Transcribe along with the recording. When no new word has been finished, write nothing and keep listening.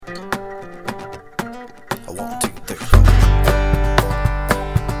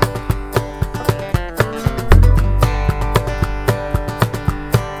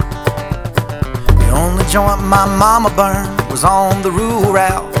my mama burned was on the rural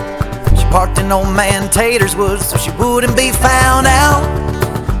route. She parked in old man Tater's woods so she wouldn't be found out.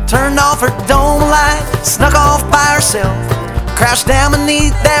 Turned off her dome light, snuck off by herself, crouched down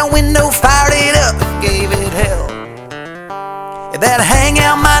beneath that window, fired it up, and gave it hell. Yeah, that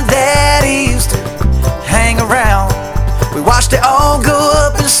hangout my daddy used to hang around. We watched it all go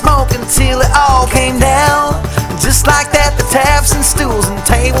up in smoke until it all came down. And just like that, the taps and stools and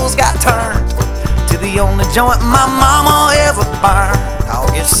tables got turned to the only joint my mama ever burned. I'll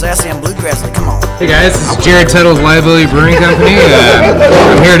get sassy and bluegrassy, come on. Hey guys, this is Jared Tuttle's Liability Brewing Company.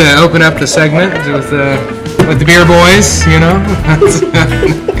 I'm here to open up the segment with the beer boys, you know.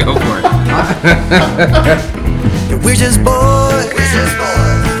 Go for it. We're just boys,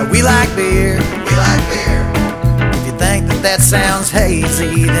 we like beer, think that sounds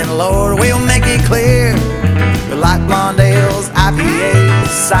hazy, then Lord, we'll make it clear. We like blonde ales, IPAs,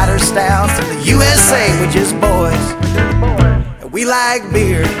 cider stouts, in the USA, we're just boys. We like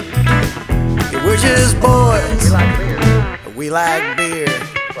beer. Yeah, we're just boys. We like beer.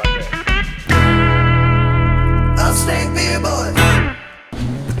 Upstate Beer Boys.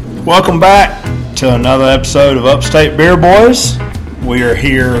 Welcome back to another episode of Upstate Beer Boys. We are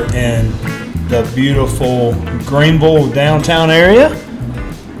here in the beautiful Greenville downtown area.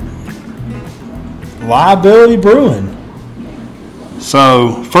 Liability Brewing.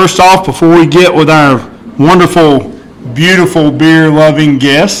 So first off, before we get with our wonderful, beautiful beer-loving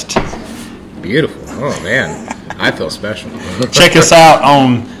guest. Beautiful. Oh man, I feel special. Check us out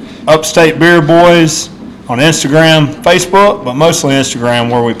on Upstate Beer Boys on Instagram, Facebook, but mostly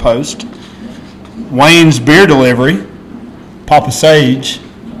Instagram where we post. Wayne's Beer Delivery, Papa Sage.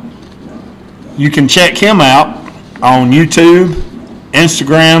 You can check him out on YouTube,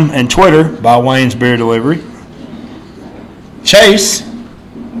 Instagram, and Twitter by Wayne's Beer Delivery. Chase,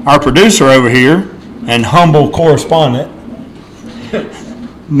 our producer over here and humble correspondent,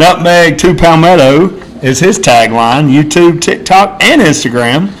 Nutmeg 2 Palmetto is his tagline, YouTube, TikTok, and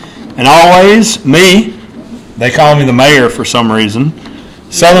Instagram. And always, me, they call me the mayor for some reason,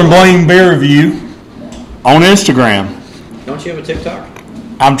 Southern Bling Beer Review on Instagram. Don't you have a TikTok?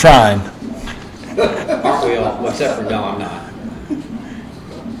 I'm trying. Aren't we all? Except for no, I'm not.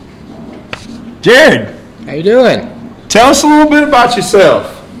 Jared, how you doing? Tell us a little bit about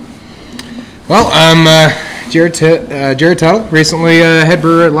yourself. Well, I'm Jared Tuttle, recently head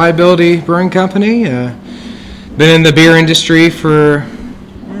brewer at Liability Brewing Company. Been in the beer industry for,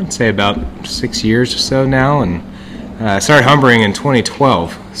 I'd say, about 6 years or so now, and started homebrewing in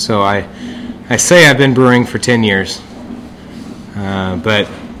 2012. So I say I've been brewing for 10 years, but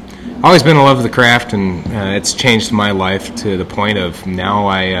always been in love with the craft, and it's changed my life to the point of now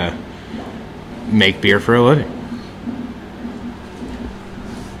I make beer for a living.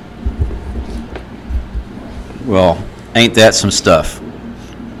 Well, ain't that some stuff?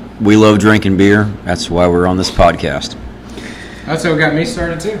 We love drinking beer. That's why we're on this podcast. That's what got me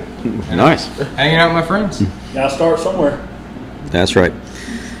started too. Nice. Hanging out with my friends. Gotta start somewhere. That's right.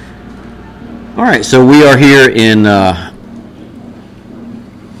 All right, so we are here in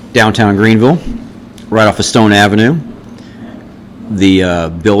downtown Greenville, right off of Stone Avenue.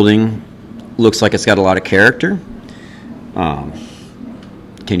 The building looks like it's got a lot of character.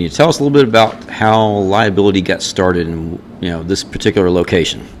 Can you tell us a little bit about how Liability got started in this particular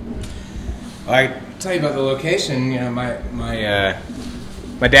location? I tell you about the location. My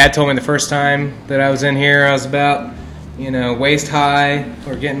dad told me the first time that I was in here, I was about waist high.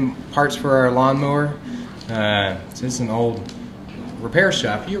 We're getting parts for our lawnmower. This is an old repair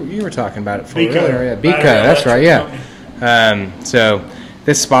shop. You were talking about it for earlier. Yeah, Beco, that's right. Yeah. So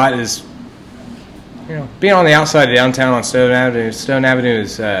this spot is, being on the outside of downtown on Stone Avenue. Stone Avenue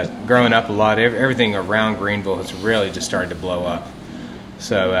is growing up a lot. Everything around Greenville has really just started to blow up.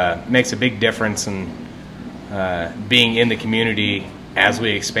 So it makes a big difference in being in the community as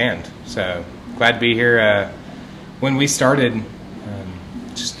we expand. So glad to be here. When we started,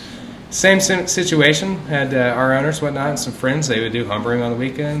 just same situation. Had our owners, whatnot, and some friends. They would do homebrewing on the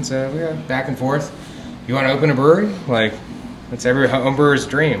weekends. Back and forth. You want to open a brewery? Like, that's every homebrewer's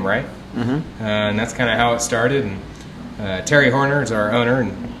dream, right? Mm-hmm. And that's kind of how it started. And Terry Horner is our owner,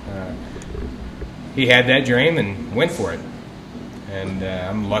 and he had that dream and went for it. And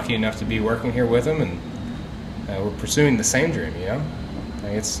I'm lucky enough to be working here with him, and we're pursuing the same dream.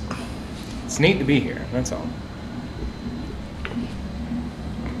 Like it's neat to be here. That's all.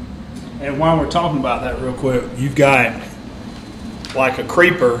 And while we're talking about that real quick, you've got like a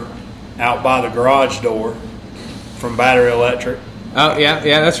creeper out by the garage door from Battery Electric. Oh, yeah,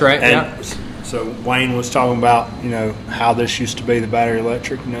 that's right. And So Wayne was talking about, how this used to be the battery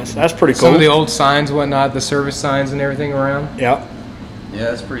electric, so that's pretty cool. Some of the old signs and whatnot, the service signs and everything around. Yep. Yeah,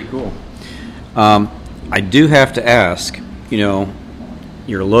 that's pretty cool. I do have to ask,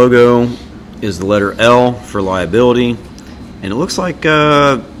 your logo is the letter L for liability, and it looks like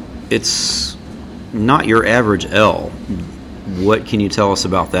it's not your average L. What can you tell us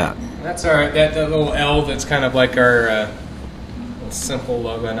about that? That's that little L that's kind of like our simple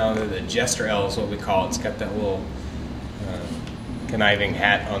logo now. The Jester L is what we call it. It's got that little conniving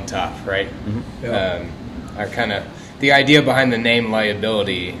hat on top, right? Mm-hmm. Yeah. The idea behind the name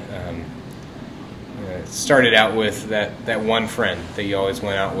Liability started out with that one friend that you always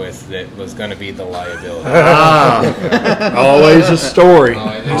went out with that was going to be the liability. Always a story.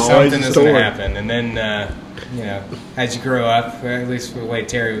 There's something that's going to happen. And then, as you grow up, at least the way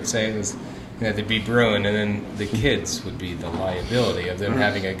Terry would say it was, they'd be brewing, and then the kids would be the liability of them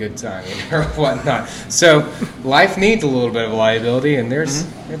having a good time or whatnot. So life needs a little bit of liability, and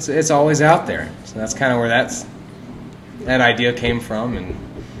it's always out there. So that's kind of where that idea came from, and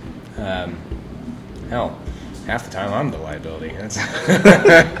hell, half the time I'm the liability.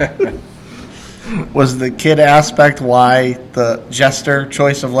 Was the kid aspect why the Jester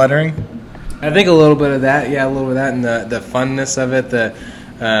choice of lettering? I think a little bit of that, yeah, a little bit of that, and the funness of it, the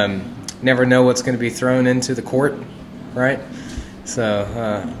never know what's going to be thrown into the court, right? So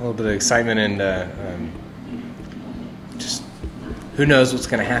a little bit of excitement and just who knows what's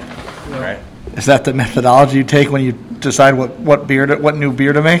going to happen, right? Is that the methodology you take when you decide what new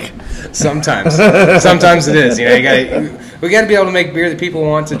beer to make? Sometimes it is. We got to be able to make beer that people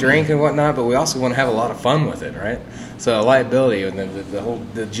want to drink and whatnot, but we also want to have a lot of fun with it, right? So liability and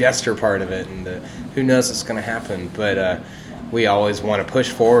the Jester part of it, and who knows what's going to happen, but we always want to push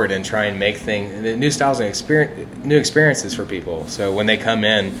forward and try and make new styles and new experiences for people. So when they come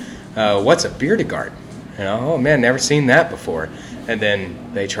in, what's a beer to guard? Oh man, never seen that before. And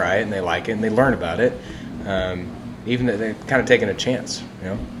then they try it and they like it and they learn about it. Even that they're kind of taking a chance,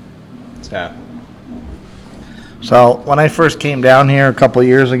 So when I first came down here a couple of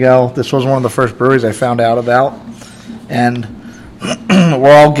years ago, this was one of the first breweries I found out about. And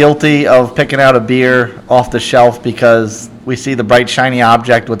we're all guilty of picking out a beer off the shelf because we see the bright, shiny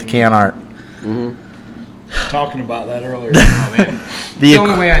object with the can art. Mm-hmm. Talking about that earlier. Oh, man. The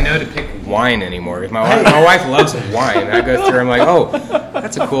only way I know to pick wine anymore. My wife loves wine. I go through. I'm like, oh,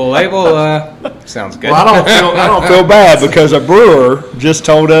 that's a cool label. Sounds good. Well, I don't feel bad because a brewer just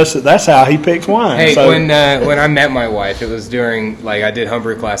told us that's how he picks wine. Hey, so. When I met my wife, it was during I did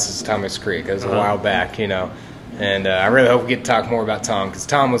homebrew classes at Thomas Creek. It was a while back, And I really hope we get to talk more about Tom, because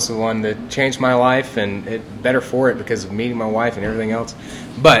Tom was the one that changed my life, and it better for it because of meeting my wife and everything else.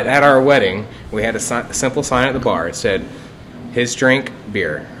 But at our wedding, we had a simple sign at the bar. It said, his drink,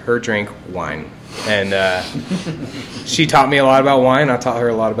 beer. Her drink, wine. And she taught me a lot about wine. I taught her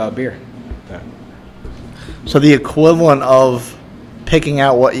a lot about beer. So the equivalent of picking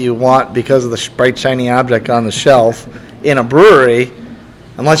out what you want because of the bright, shiny object on the shelf in a brewery,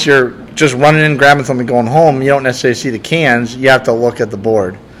 unless you're just running in, grabbing something, going home, you don't necessarily see the cans. You have to look at the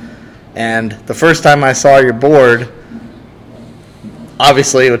board. And the first time I saw your board,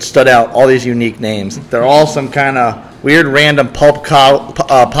 obviously it stood out, all these unique names. They're all some kind of weird random pop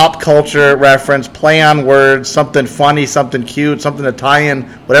culture reference, play on words, something funny, something cute, something to tie in,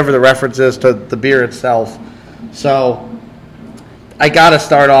 whatever the reference is to the beer itself. So I gotta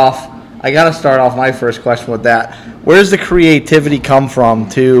start off my first question with that. Where does the creativity come from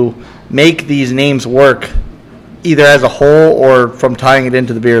to make these names work, either as a whole or from tying it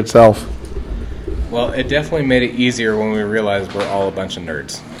into the beer itself? Well, it definitely made it easier when we realized we're all a bunch of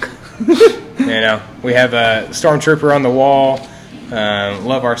nerds. We have a Stormtrooper on the wall.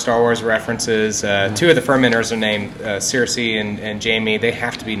 Love our Star Wars references. Two of the fermenters are named Cersei and Jamie. They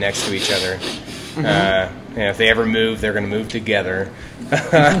have to be next to each other. If they ever move, they're going to move together.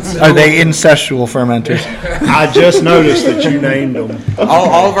 Are they incestual fermenters? I just noticed that you named them.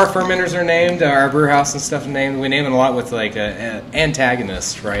 All of our fermenters are named. Our brew house and stuff are named. We name it a lot with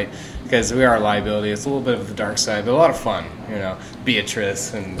antagonists, right? Because we are a liability. It's a little bit of the dark side, but a lot of fun.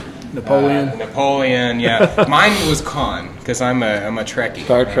 Beatrice and Napoleon, yeah. Mine was Khan because I'm a Trekkie.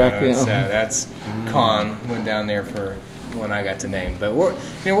 Star Trek, yeah. So that's Khan. Went down there for when I got to name. But we're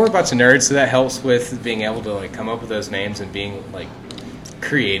a bunch of nerds, so that helps with being able to come up with those names and being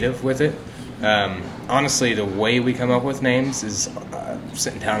creative with it. Honestly, the way we come up with names is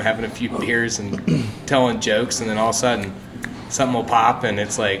sitting down, having a few beers, and telling jokes, and then all of a sudden something will pop, and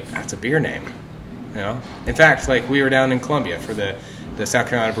it's that's a beer name. In fact, we were down in Columbia for the South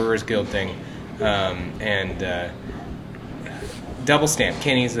Carolina Brewers Guild thing, and Double Stamp.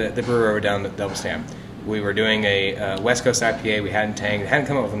 Kenny's the brewer over down at Double Stamp. We were doing a West Coast IPA. We hadn't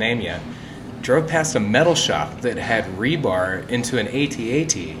come up with a name yet. Drove past a metal shop that had rebar into an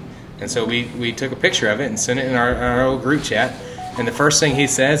AT-AT. And so we took a picture of it and sent it in our old group chat. And the first thing he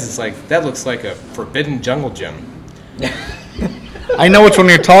says is like, that looks like a forbidden jungle gym. I know which one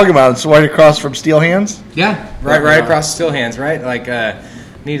you're talking about. It's right across from Steel Hands? Yeah, right across Steel Hands, right? Like,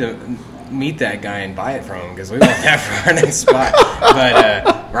 need to meet that guy and buy it from him because we want that for our next spot.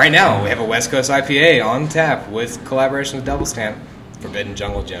 But right now, we have a West Coast IPA on tap with collaboration with Double Stamp, Forbidden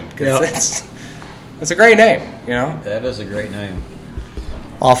Jungle Gym. Because that's a great name, you know? That is a great name.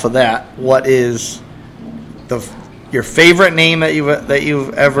 Off of that, what is your favorite name that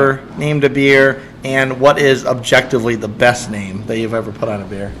you've ever named a beer, and what is objectively the best name that you've ever put on a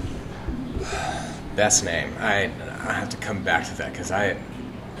beer? Best name. I have to come back to that because I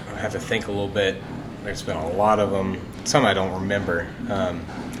have to think a little bit. There's been a lot of them. Some I don't remember.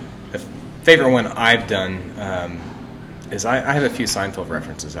 The favorite one I've done is I have a few Seinfeld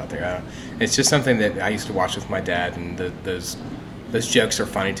references out there. It's just something that I used to watch with my dad, and those jokes are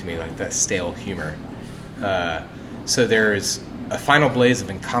funny to me, like that stale humor. So there's a Final Blaze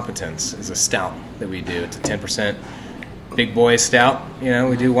of Incompetence is a stout that we do. It's a 10% big boy stout. You know,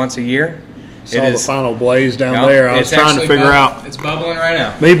 we do once a year. Saw the Final Blaze down there. I was trying to figure out. It's bubbling right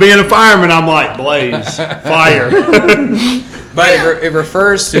now. Me being a fireman, I'm like, blaze, fire. But it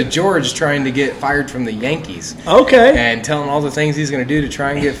refers to George trying to get fired from the Yankees. Okay. And telling all the things he's going to do to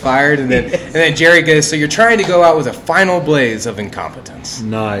try and get fired. And then Jerry goes, so you're trying to go out with a final blaze of incompetence.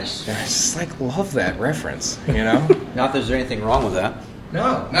 Nice. And I just love that reference, you know? Not that there's anything wrong with that. No,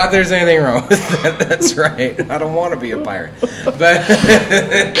 not that there's anything wrong with that. That's right. I don't want to be a pirate. But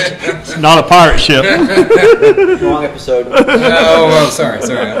it's not a pirate ship. Wrong episode. Oh, sorry. It's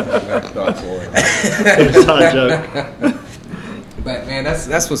not a joke. But man,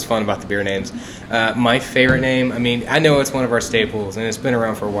 that's what's fun about the beer names. My favorite name, I mean, I know it's one of our staples and it's been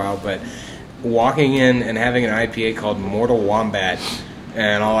around for a while, but walking in and having an IPA called Mortal Wombat,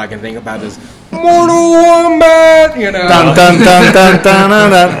 and all I can think about is Mortal Wombat, you know. Dun, dun, dun, dun, dun,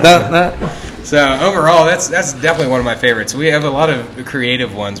 dun, dun, dun. So overall, that's definitely one of my favorites. We have a lot of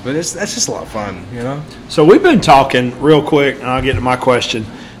creative ones, but that's just a lot of fun, you know. So we've been talking real quick, and I'll get to my question.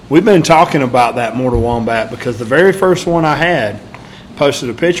 We've been talking about that Mortal Wombat because the very first one I had posted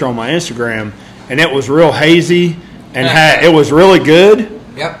a picture on my Instagram, and it was real hazy and it was really good.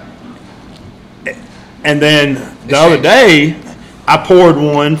 Yep. And then the other day, I poured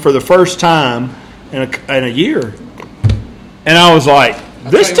one for the first time in a year, and I was like,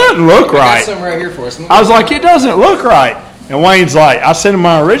 "This doesn't look right." Got some right here for us. I was like, "It doesn't look right." And Wayne's like, I sent him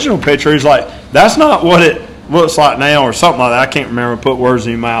my original picture. He's like, "That's not what it looks like now," or something like that. I can't remember. Put words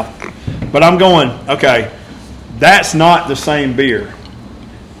in your mouth, but I'm going, okay, that's not the same beer.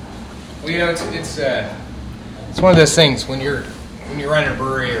 Well, you know, it's one of those things when you're running a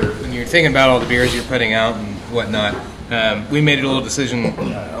brewery or when you're thinking about all the beers you're putting out and whatnot. We made a little decision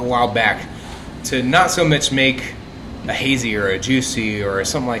a while back to not so much make a hazy or a juicy or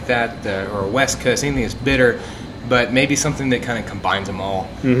something like that, or a West Coast, anything that's bitter, but maybe something that kind of combines them all.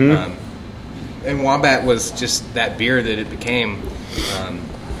 Mm-hmm. And Wombat was just that beer that it became.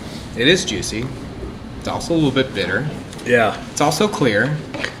 It is juicy. It's also a little bit bitter. Yeah. It's also clear.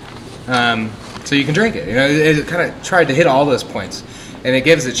 So you can drink it. You know, it kind of tried to hit all those points. And it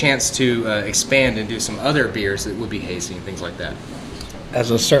gives a chance to expand and do some other beers that would be hazy and things like that. As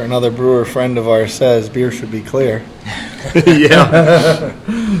a certain other brewer friend of ours says, beer should be clear. Yeah.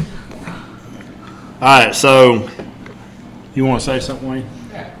 All right, so you want to say something, Wayne?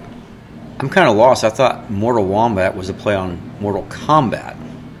 Yeah. I'm kind of lost. I thought Mortal Wombat was a play on Mortal Kombat.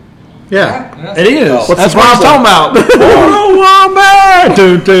 Yeah, it is. That's what I'm talking about. Mortal Wombat.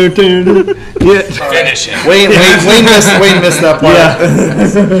 Yeah. Finish it. Wayne missed that part. Yeah.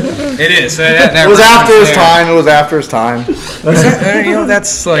 It is. That It was after his there. time. It was after his time. You know,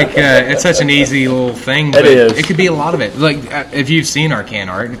 that's like it's such an easy little thing. But is. It could be a lot of it. Like if you've seen our can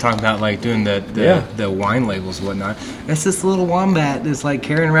art, you're talking about like doing the wine labels and whatnot. That's this little wombat that's like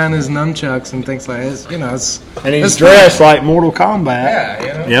carrying around his nunchucks and things like this. You know, And he's dressed like Mortal Kombat. Yeah.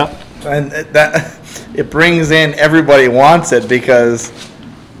 You know? Yep. And that it brings in everybody wants it because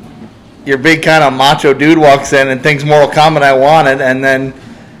your big kind of macho dude walks in and thinks Mortal Kombat I want it, and then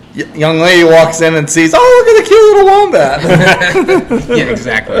young lady walks in and sees, oh, look at the cute little wombat. Yeah,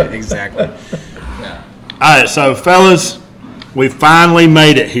 exactly. Yeah. All right, so fellas, we finally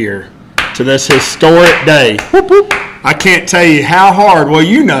made it here to this historic day. I can't tell you how hard. Well,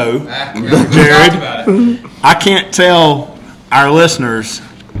 you know, Jared. I can't tell our listeners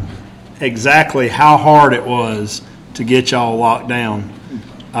exactly how hard it was to get y'all locked down.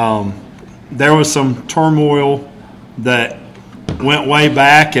 There was some turmoil that went way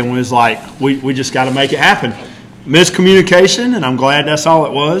back and was like, we just got to make it happen. Miscommunication, and I'm glad that's all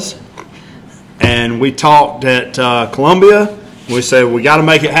it was. And we talked at Columbia. We said, we got to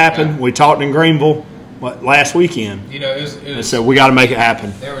make it happen. We talked in Greenville last weekend. It was said, we got to make it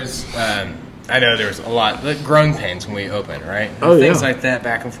happen. There was, I know there was a lot, like growing pains when we opened, right? Things like that,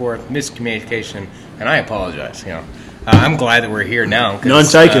 back and forth, miscommunication, and I apologize, I'm glad that we're here now. None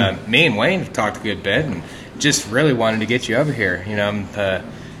taken. Me and Wayne have talked a good bit and just really wanted to get you over here. I'm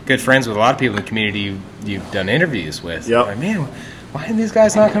good friends with a lot of people in the community you've done interviews with. Yep. Like, man, why didn't these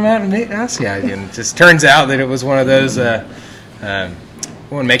guys not come out and meet us yet? And it just turns out that it was one of those, we want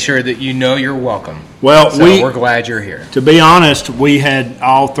to make sure that you're welcome. Well, so we're glad you're here. To be honest, we had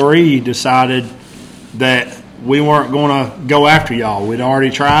all three decided that we weren't going to go after y'all. We'd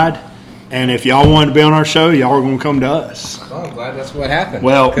already tried. And if y'all wanted to be on our show, y'all were going to come to us. Oh, I'm glad that's what happened.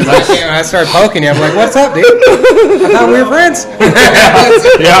 Well, because I started poking you. I'm like, what's up, dude? I thought we were friends.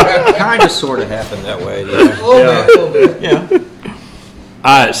 Yeah. Kind of sort of happened that way. A little bit. Yeah.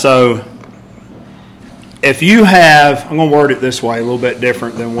 All right, so if you have, I'm going to word it this way, a little bit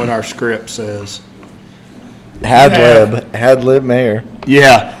different than what our script says. Ad lib mayor.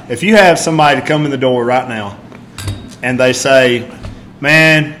 Yeah, if you have somebody to come in the door right now and they say,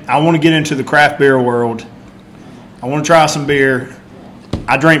 man, I want to get into the craft beer world. I want to try some beer.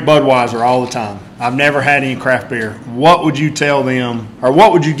 I drink Budweiser all the time. I've never had any craft beer. What would you tell them, or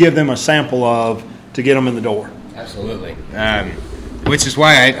what would you give them a sample of to get them in the door? Absolutely. Which is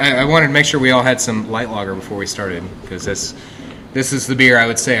why I wanted to make sure we all had some light lager before we started, because this is the beer, I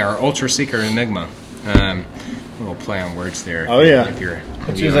would say, our Ultra Seeker Enigma. A little play on words there. Oh, yeah.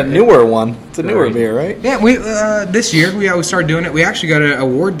 Which is a newer one. It's a newer beer, right? Yeah, we this year we started doing it. We actually got an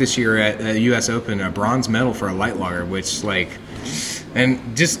award this year at U.S. Open, a bronze medal for a light lager, which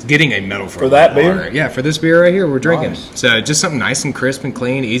and just getting a medal for a that light beer? lager. Yeah, for this beer right here we're drinking. Nice. So just something nice and crisp and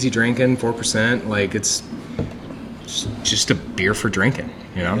clean, easy drinking, 4%. Like it's just a beer for drinking,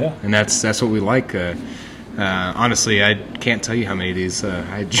 Yeah. And that's what we like. Honestly, I can't tell you how many of these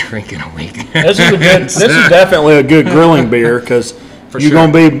I drink in a week. This is definitely a good grilling beer because you're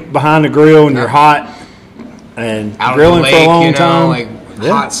going to be behind the grill and you're hot and Out grilling on the for a lake, long time.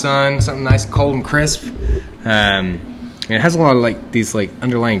 Hot sun, something nice, cold and crisp. And it has a lot of these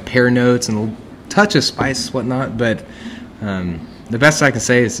underlying pear notes and a touch of spice, whatnot. But the best I can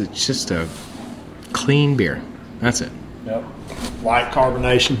say is it's just a clean beer. That's it. Yep. Light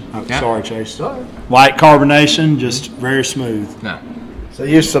carbonation. Oh, Yeah. Sorry, Chase. Light carbonation, just very smooth. No. So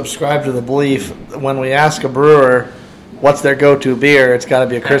you subscribe to the belief that when we ask a brewer what's their go-to beer, it's got to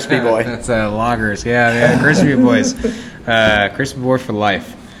be a Crispy Boy. That's lagers. Yeah, Crispy Boys. Crispy Boy for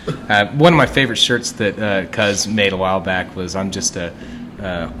life. One of my favorite shirts that Cuz made a while back was let's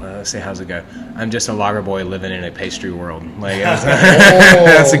see, how's it go? I'm just a lager boy living in a pastry world.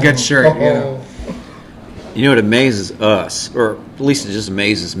 That's a good shirt. It amazes us, or at least it just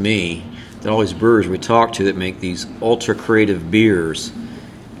amazes me, that all these brewers we talk to that make these ultra creative beers,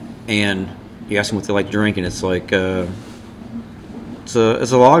 and you ask them what they like drinking, it's like it's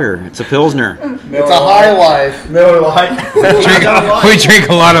a lager, it's a pilsner. It's a High Life. Miller Lite. We drink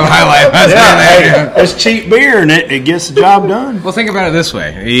a lot of High Life. It's cheap beer and it gets the job done. Well, think about it this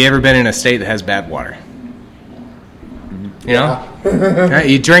way: have you ever been in a state that has bad water? Right?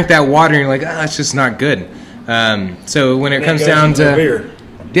 You drink that water and you're like, it's just not good. So when it comes down to beer.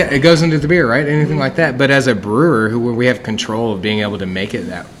 Yeah, it goes into the beer, right? Anything like that. But as a brewer, where we have control of being able to make it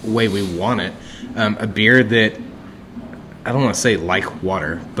that way we want it, a beer that, I don't want to say like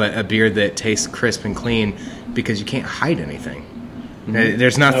water, but a beer that tastes crisp and clean because you can't hide anything. Mm-hmm.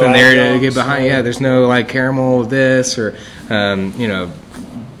 There's nothing there to get behind. Yeah, there's no caramel of this or,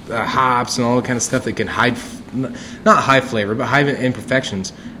 hops and all that kind of stuff that can hide, not hide flavor, but hide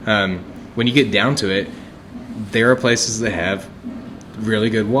imperfections. When you get down to it, there are places that have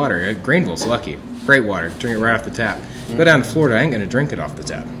really good water. Greenville's lucky. Great water. Drink it right off the tap. Go down to Florida, I ain't going to drink it off the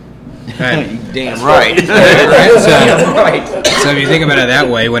tap. Damn right. So if you think about it that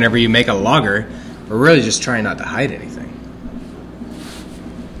way, whenever you make a lager, we're really just trying not to hide anything.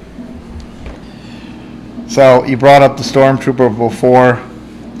 So you brought up the Stormtrooper before,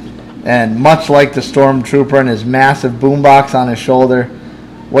 and much like the Stormtrooper and his massive boombox on his shoulder,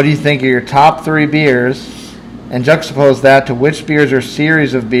 what do you think are your top 3 beers? And juxtapose that to which beers or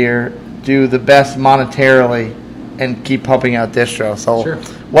series of beer do the best monetarily and keep pumping out distro. So Sure.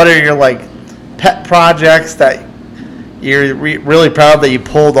 What are your pet projects that you're really proud that you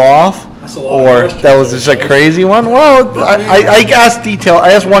pulled off? or that was just a crazy one? Well, I asked detail.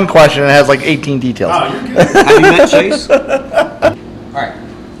 I asked one question and it has like 18 details. Have you met Chase? All right.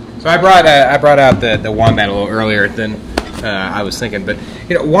 So I brought out the Wombat a little earlier than I was thinking, but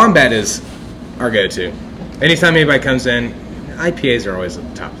Wombat is our go-to. Anytime anybody comes in, IPAs are always at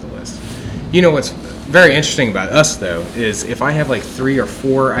the top of the list. What's very interesting about us though is if I have like 3 or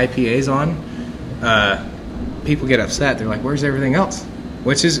 4 IPAs on, people get upset. They're like, "Where's everything else?"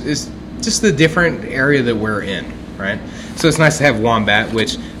 Which is just the different area that we're in, right? So it's nice to have Wombat,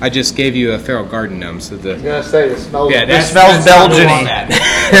 which I just gave you a feral garden gnome. So I was gonna say it smells. Yeah, it smells Belgian-y.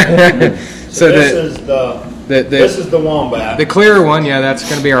 So this is the Wombat. The clearer one, yeah, that's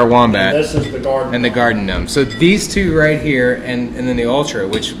going to be our Wombat. And this is the garden. And the garden gnome. So these two right here, and then the Ultra,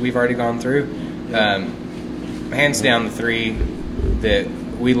 which we've already gone through, hands down the 3 that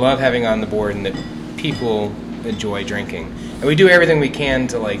we love having on the board and that people enjoy drinking. And we do everything we can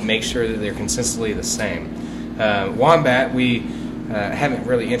to make sure that they're consistently the same. Wombat, we haven't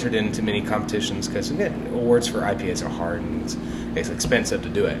really entered into many competitions because awards for IPAs are hard and it's expensive to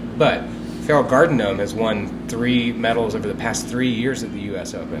do it. But Feral Garden Gnome has won 3 medals over the past 3 years at the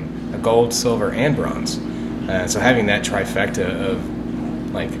U.S. Open, a gold, silver, and bronze. So having that trifecta of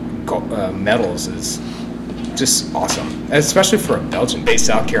medals is just awesome, especially for a Belgian-based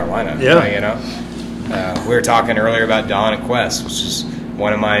South Carolina. Yeah. We were talking earlier about Don at Quest, which is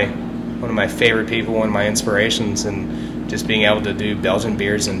one of my favorite people, one of my inspirations, and just being able to do Belgian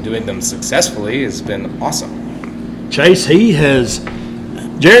beers and doing them successfully has been awesome. Chase,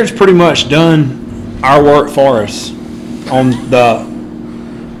 Jared's pretty much done our work for us on the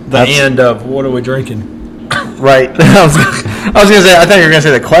end of what are we drinking. Right. I was gonna say. I thought you were gonna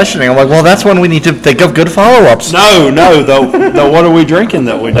say the questioning. I'm like, well, that's when we need to think of good follow-ups. No. The what are we drinking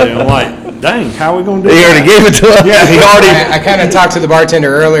that we do? I'm like, dang, how are we gonna do? He already gave it to us. Yeah, he already. I kind of talked to the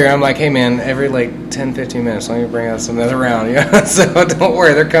bartender earlier. I'm like, hey man, every 10, 15 minutes, let me bring out some another round. Yeah. So don't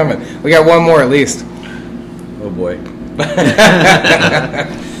worry, they're coming. We got one more at least. Oh boy. But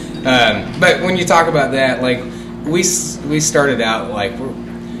when you talk about that, we started out we're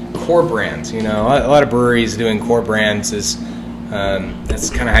core brands. A lot of breweries doing core brands is that's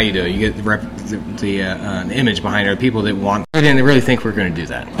kind of how you do it. You get the image behind it. People that want it and they really think we're going to do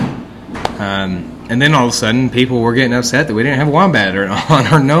that. And then all of a sudden, people were getting upset that we didn't have Wombat on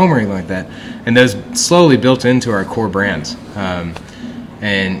our gnome or anything like that. And those slowly built into our core brands.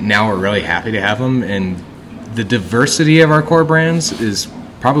 And now we're really happy to have them. And the diversity of our core brands is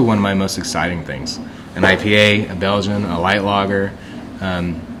probably one of my most exciting things. An IPA, a Belgian, a light lager.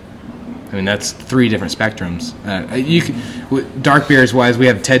 That's 3 different spectrums. Dark beers wise, we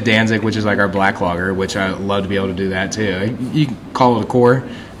have Ted Danzig, which is our black lager, which I love to be able to do that too. You can call it a core,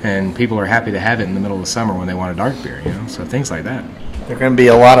 and people are happy to have it in the middle of the summer when they want a dark beer. So things like that. There's going to be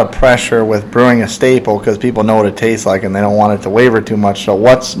a lot of pressure with brewing a staple because people know what it tastes like and they don't want it to waver too much. So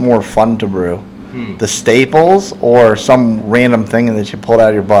what's more fun to brew? The staples or some random thing that you pulled out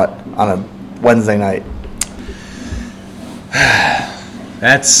of your butt on a Wednesday night?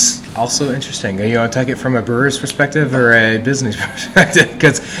 That's also interesting. You want to take it from a brewer's perspective or a business perspective?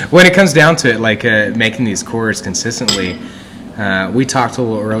 Because when it comes down to it, making these cores consistently, we talked a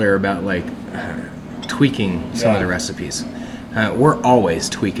little earlier about tweaking some of the recipes. We're always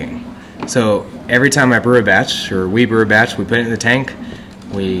tweaking. So every time I brew a batch, or we brew a batch, we put it in the tank,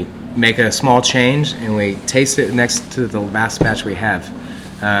 we make a small change, and we taste it next to the last batch we have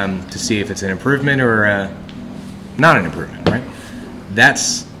to see if it's an improvement or not an improvement, right?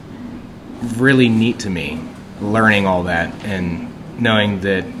 That's really neat to me, learning all that and knowing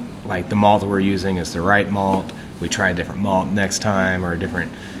that the malt we're using is the right malt. We try a different malt next time, or a different,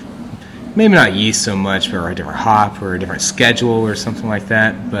 maybe not yeast so much, but a different hop or a different schedule or something like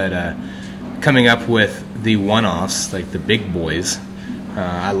that. But coming up with the one-offs, the big boys,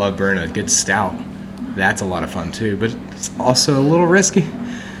 I love brewing a good stout. That's a lot of fun too, but it's also a little risky.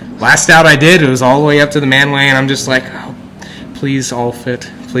 Last stout I did, it was all the way up to the Manway, and I'm just like, oh, please fit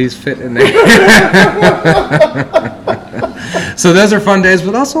in there. So those are fun days,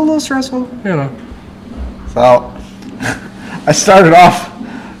 but also a little stressful, So I started off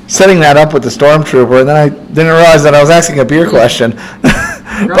setting that up with the Stormtrooper, and then I didn't realize that I was asking a beer question.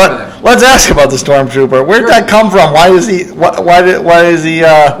 But let's ask about the Stormtrooper. Where did that come from? Why does he have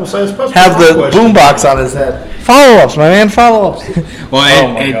the boombox on his head? Follow-ups, my man, follow-ups.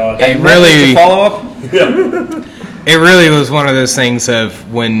 Well, it really follow-up? Yeah. It really was one of those things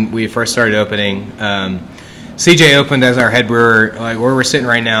of when we first started opening. CJ opened as our head brewer. Where we're sitting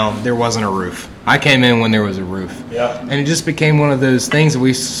right now, there wasn't a roof. I came in when there was a roof. Yeah. And it just became one of those things that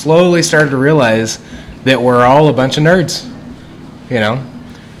we slowly started to realize that we're all a bunch of nerds.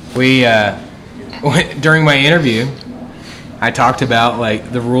 We during my interview, I talked about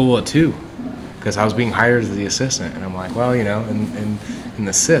like the rule of two, because I was being hired as the assistant, and I'm like, well, you know, in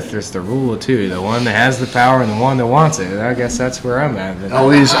the Sith, there's the rule of two: the one that has the power and the one that wants it. And I guess that's where I'm at.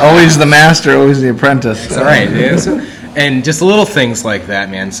 Always the master, always the apprentice. That's right. Yeah, so, and just little things like that,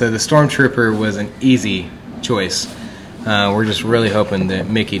 man. So the Stormtrooper was an easy choice. We're just really hoping that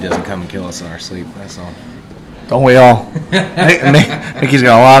Mickey doesn't come and kill us in our sleep. That's all. Don't we all? Mickey's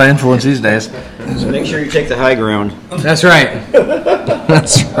got a lot of influence these days. So make sure you take the high ground. That's right.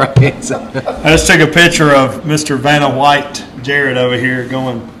 That's right. I just took a picture of Mr. Vanna White Jared over here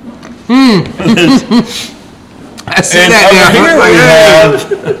going. I see that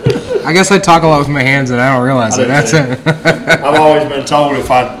here. I guess I talk a lot with my hands and I don't realize it. That's it. I've always been told if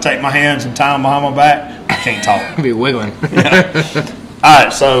I take my hands and tie them behind my back, I can't talk. I'll be wiggling. All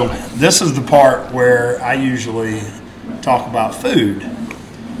right, so this is the part where I usually talk about food.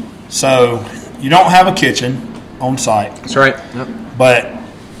 So you don't have a kitchen on site. That's right. Yep. But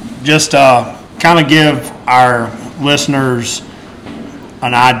just kind of give our listeners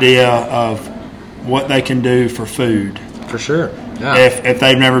an idea of what they can do for food. For sure. Yeah. If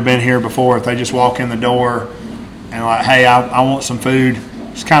they've never been here before, if they just walk in the door and like, hey, I want some food,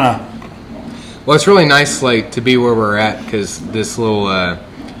 just kind of. Well, it's really nice, like, to be where we're at, because this little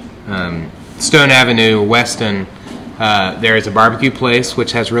Stone Avenue, Weston, there is a barbecue place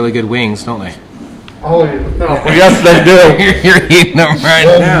which has really good wings, don't they? Oh, no. Yes, they do. You're eating them right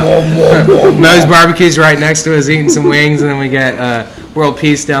now. Moe's Barbecue's right next to us, eating some wings, and then we got World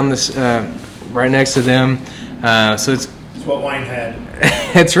Peace down this right next to them. So it's what Wayne had.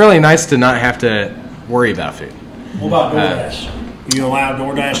 It's really nice to not have to worry about food. What about DoorDash? You allow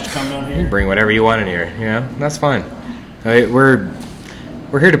DoorDash to come down here? You bring whatever you want in here, you know? That's fine. We're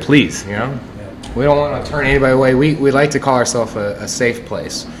here to please, you know? We don't want to turn anybody away. We like to call ourselves a safe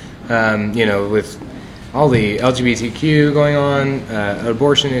place. You know, with all the LGBTQ going on,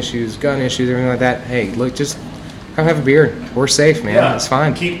 abortion issues, gun issues, everything like that. Hey, look, just come have a beer. We're safe, man. Yeah. It's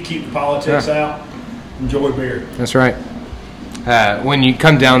fine. Keep the politics out. Enjoy beer. That's right. When you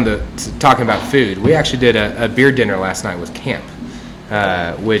come down to talking about food, we actually did a beer dinner last night with camp,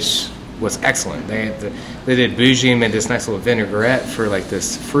 which was excellent. They did bougie and made this nice little vinaigrette for like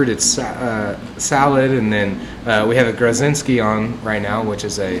this fruited salad, and then we have a Grozinski on right now, which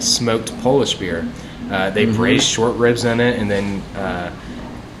is a smoked Polish beer. They braised short ribs in it and then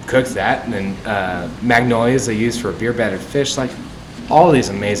cooked that, and then magnolias they use for beer battered fish. Like all these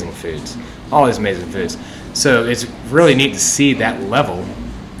amazing foods. So it's really neat to see that level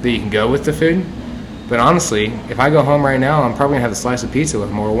that you can go with the food. But honestly, if I go home right now, I'm probably going to have a slice of pizza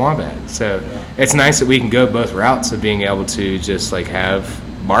with Mortal Wombat. So it's nice that we can go both routes of being able to just like have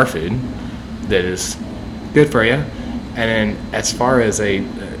bar food that is good for you. And then as far as a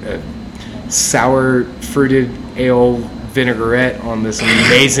sour fruited ale vinaigrette on this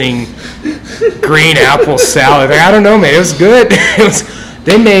amazing green apple salad. I don't know, man. It was good.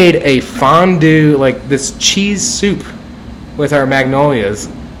 They made a fondue, like this cheese soup with our magnolias.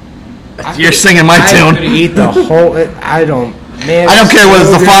 You're singing my tune. I could eat the whole. I don't care whether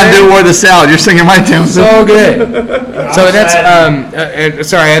it's the fondue or the salad. You're singing my tune. So good. So that's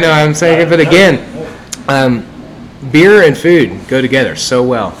sorry, I know I'm saying it, but again, beer and food go together so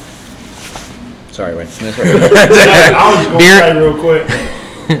well. Sorry, Wayne. I was going to say real quick.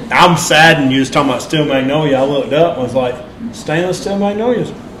 I'm saddened you was talking about steel magnolia. I looked up and was like, stainless steel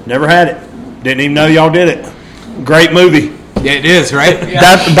magnolias. Never had it. Didn't even know y'all did it. Great movie. Yeah, it is, right? Yeah.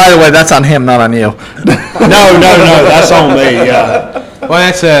 That, by the way, that's on him, not on you. No, that's on me. Yeah.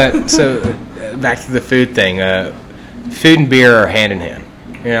 Well, that's so. Back to the food thing. Food and beer are hand in hand.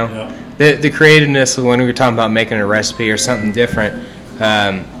 You know, the creativeness of when we were talking about making a recipe or something different.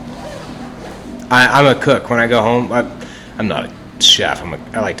 I'm a cook. When I go home, I'm not a chef.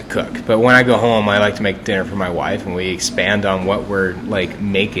 I like to cook. But when I go home, I like to make dinner for my wife, and we expand on what we're like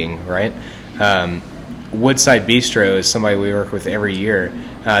making. Right. Woodside Bistro is somebody we work with every year.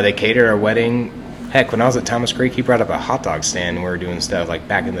 They cater our wedding. Heck, when I was at Thomas Creek, he brought up a hot dog stand and we were doing stuff like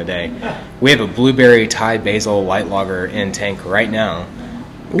back in the day. We have a blueberry Thai basil light lager in tank right now.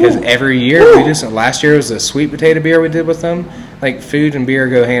 Because every year we do something. Last year was a sweet potato beer we did with them. Like food and beer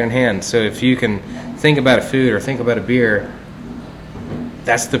go hand in hand. So if you can think about a food or think about a beer,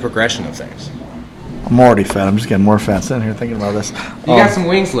 that's the progression of things. I'm already fat. I'm just getting more fat sitting here thinking about this. You got some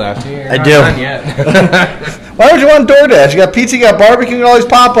wings left. You're I not do. done yet. Why would you want DoorDash? You got pizza, you got barbecue, and all these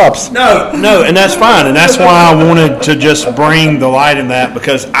pop-ups. No, and that's fine. And that's why I wanted to just bring the light in that,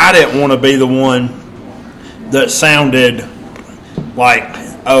 because I didn't want to be the one that sounded like,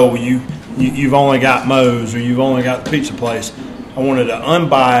 oh, you've only got Moe's or you've only got the pizza place. I wanted it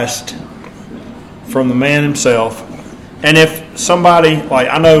unbiased from the man himself. And if somebody, like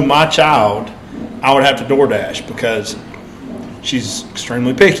I know my child, I would have to DoorDash because she's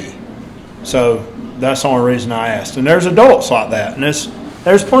extremely picky. So that's the only reason I asked. And there's adults like that. And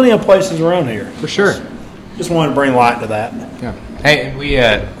there's plenty of places around here. For sure. Just wanted to bring light to that. Yeah. Hey, and we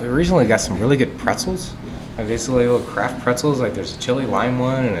recently got some really good pretzels. Like basically little craft pretzels. Like there's a chili lime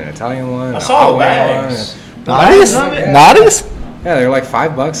one and an Italian one. I saw the bags. Naughties? Yeah, they're like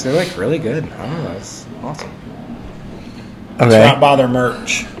 $5. They're like really good. I don't know. It's awesome. Let's not buy their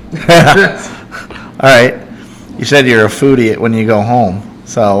merch. All right. You said you're a foodie when you go home.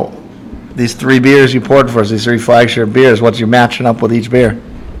 So these 3 beers you poured for us, these 3 flagship beers, what's you matching up with each beer?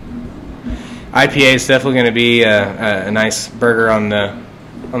 IPA is definitely going to be a nice burger on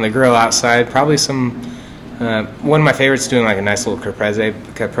the grill outside. Probably some one of my favorites is doing like a nice little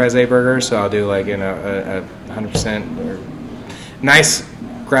caprese burger. So I'll do like a 100% or nice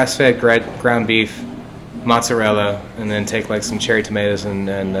grass-fed ground beef, mozzarella, and then take like some cherry tomatoes and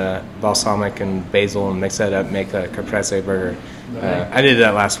balsamic and basil and mix that up, make a caprese burger. I did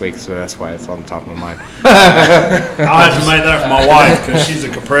that last week, so that's why it's on the top of my mind. I'll have to make that for my wife because she's a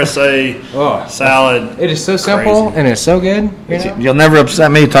caprese salad. It is so simple and it's so good. You know? You'll never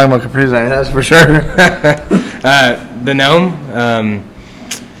upset me talking about caprese, that's for sure. The gnome.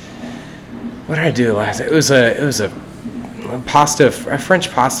 What did I do last? It was a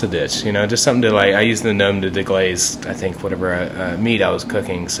French pasta dish. You know, just something to like. I used the gnome to deglaze. I think whatever meat I was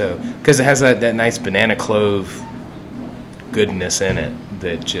cooking. So because it has that nice banana clove goodness in it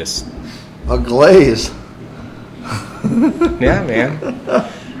that just a glaze. Yeah, man.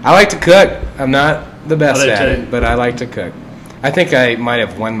 I like to cook. I'm not the best at it, but I like to cook. I think I might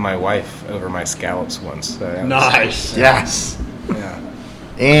have won my wife over my scallops once. So nice. Yes. Yeah.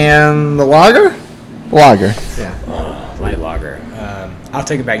 And the lager? Lager. Yeah. Light lager. I'll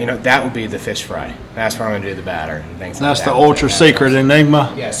take it back. You know, that would be the fish fry. That's where I'm going to do the batter. And things That's like the that. ultra secret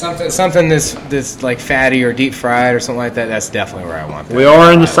enigma. Yeah, something that's like fatty or deep fried or something like that. That's definitely where I want that. We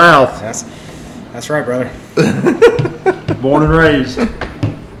are in the South. That's right, brother. Born and raised.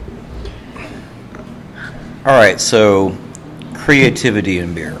 All right, so creativity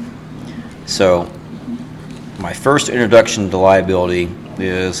in beer. So my first introduction to Liability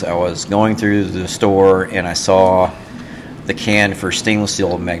is I was going through the store and I saw the can for stainless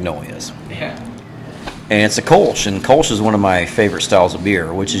steel magnolias. Yeah. And it's a Kolsch, and Kolsch is one of my favorite styles of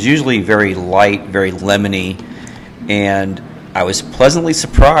beer, which is usually very light, very lemony, and I was pleasantly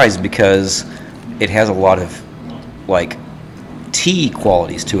surprised because it has a lot of like tea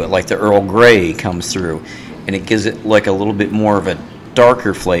qualities to it, like the Earl Grey comes through, and it gives it like a little bit more of a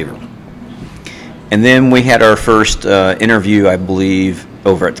darker flavor. And then we had our first interview, I believe,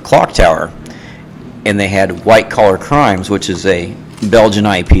 over at the Clock Tower, and they had White Collar Crimes, which is a Belgian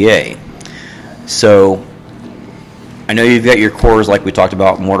IPA. So I know you've got your cores like we talked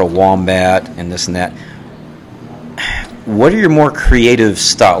about, Mortal Wombat and this and that. What are your more creative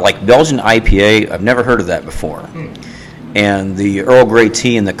style? Like Belgian IPA, I've never heard of that before. And the Earl Grey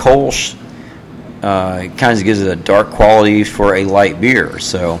tea and the Kolsch kind of gives it a dark quality for a light beer.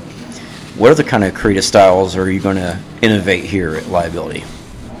 So what other kind of creative styles are you going to innovate here at Liability?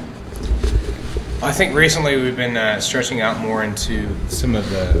 I think recently we've been stretching out more into some of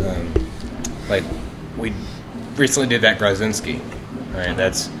the, like we recently did that Grozinski. Right,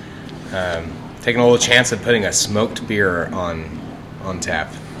 that's taking a little chance of putting a smoked beer on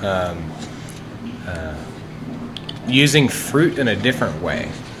tap, using fruit in a different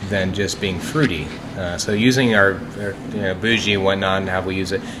way than just being fruity. So using our bougie and whatnot and how we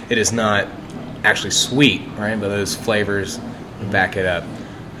use it, it is not actually sweet, right? But those flavors back it up.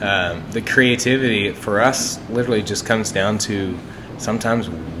 The creativity for us literally just comes down to sometimes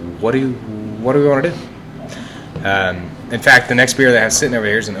what do we want to do? In fact, the next beer that I have sitting over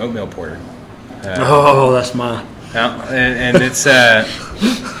here is an oatmeal porter. That's mine. And it's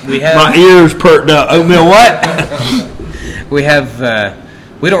we have my ears perked up. Oatmeal what? we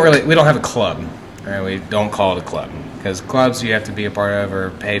don't have a club. Right? We don't call it a club because clubs you have to be a part of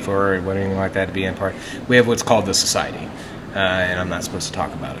or pay for or anything like that to be in part. We have what's called the Society. And I'm not supposed to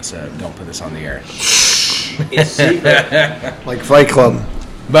talk about it, so don't put this on the air. Like Fight Club.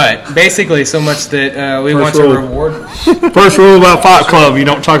 But basically, so much that we want to reward. First rule about Fight Club: you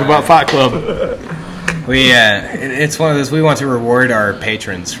don't talk about Fight Club. It's one of those. We want to reward our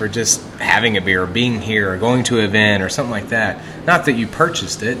patrons for just having a beer, or being here, or going to an event, or something like that. Not that you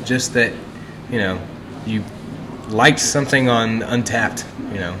purchased it, just that you liked something on Untapped.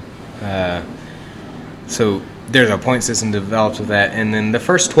 So there's a point system developed with that, and then the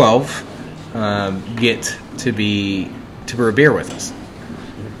first 12 get to be to brew a beer with us,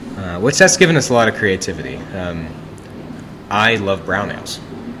 which that's given us a lot of creativity. I love brown ales.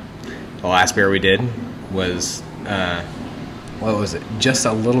 The last beer we did was, what was it? Just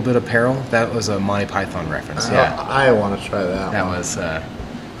a Little Bit of Peril. That was a Monty Python reference. Yeah, I want to try that.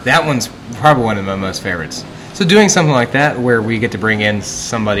 That one's probably one of my most favorites. So doing something like that, where we get to bring in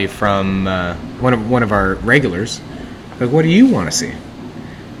somebody from one of our regulars, like, what do you want to see?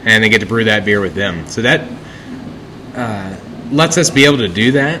 And they get to brew that beer with them. So that lets us be able to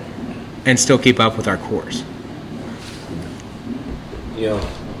do that and still keep up with our cores.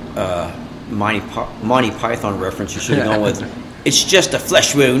 Monty Python reference. You should have gone with. It's just a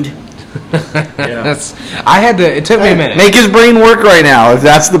flesh wound. It took me a minute. Make his brain work right now. If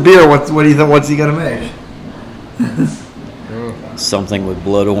that's the beer, what do you think? What's he gonna make? Something with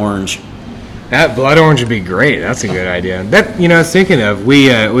blood orange. That blood orange would be great. That's a good idea. That I was thinking of. We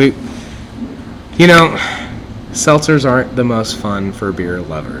seltzers aren't the most fun for beer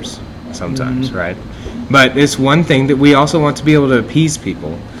lovers sometimes, right? But it's one thing that we also want to be able to appease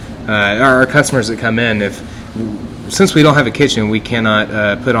people, our customers that come in. Since we don't have a kitchen, we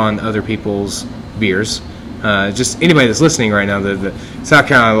cannot put on other people's beers. Just anybody that's listening right now, the South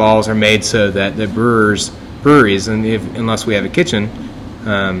Carolina laws are made so that the breweries, and unless we have a kitchen,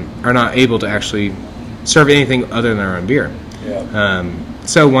 are not able to actually serve anything other than their own beer. Yeah.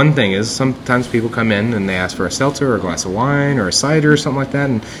 So one thing is sometimes people come in and they ask for a seltzer or a glass of wine or a cider or something like that,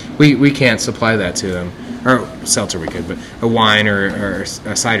 and we can't supply that to them. Or seltzer we could, but a wine or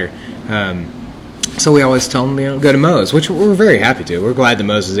a cider. So we always tell them, go to Moe's, which we're very happy to. We're glad that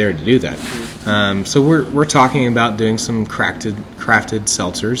Moe's is there to do that. So we're talking about doing some crafted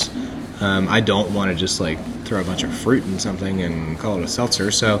seltzers. I don't want to just throw a bunch of fruit in something and call it a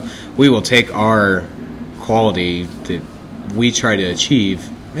seltzer. So we will take our quality that we try to achieve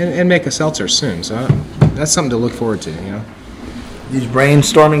and make a seltzer soon. So that's something to look forward to. These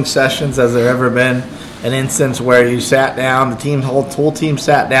brainstorming sessions, has there ever been an instance where you sat down, the whole team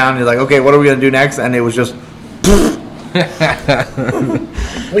sat down, and you're like, okay, what are we going to do next? And it was just...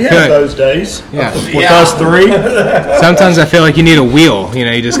 We had those days. Yeah. With us three. Sometimes I feel like you need a wheel.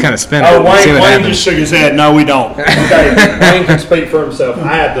 You just kind of spin it. Oh, and see what Wayne happens. just shook his head. No, we don't. Okay, Wayne can speak for himself.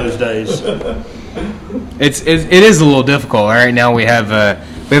 I had those days. It is a little difficult. Right now we have a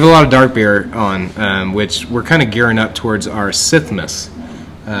lot of dark beer on, which we're kind of gearing up towards our Sithmas.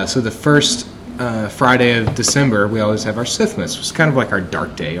 So the first Friday of December, we always have our Sithmas, which is kind of like our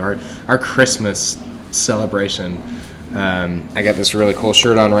dark day, our Christmas celebration. I got this really cool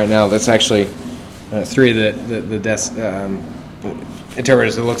shirt on right now. That's actually three of the desk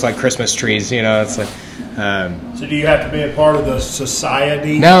interpreters. It looks like Christmas trees. It's like. So do you have to be a part of the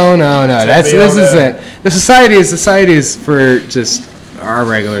society? No. This is it. The society is for just our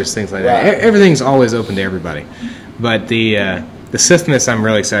regulars, things like that. Everything's always open to everybody. But the Sithmas I'm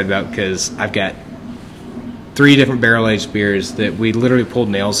really excited about because I've got 3 different barrel-aged beers that we literally pulled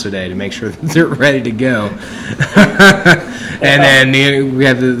nails today to make sure that they're ready to go. And then we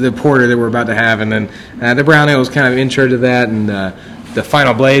have the porter that we're about to have, and then the brown ale is kind of intro to that, and the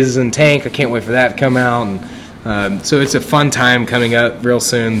final blazes and tank. I can't wait for that to come out. And so it's a fun time coming up real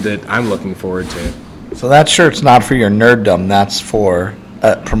soon that I'm looking forward to. So that shirt's not for your nerddom. That's for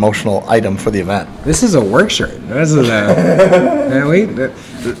a promotional item for the event. This is a work shirt. This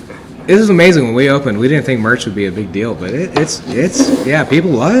is amazing. When we opened, we didn't think merch would be a big deal, but it's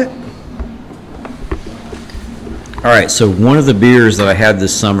people love it. All right, so one of the beers that I had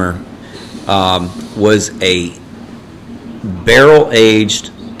this summer was a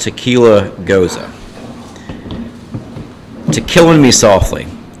barrel-aged tequila goza. To Killing Me Softly.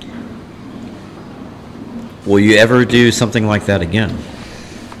 Will you ever do something like that again?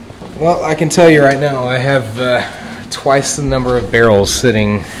 Well, I can tell you right now, I have twice the number of barrels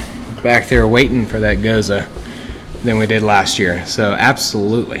sitting back there waiting for that goza than we did last year. So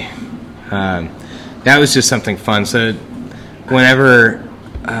absolutely. That was just something fun. So whenever,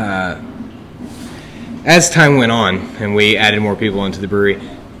 as time went on and we added more people into the brewery,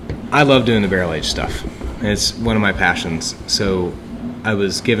 I love doing the barrel-aged stuff. It's one of my passions. So I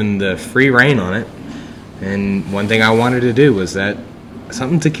was given the free reign on it. And one thing I wanted to do was that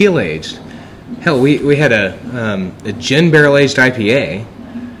something tequila-aged. Hell, we had a gin barrel-aged IPA.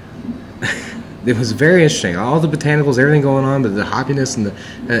 It was very interesting. All the botanicals, everything going on, but the hoppiness and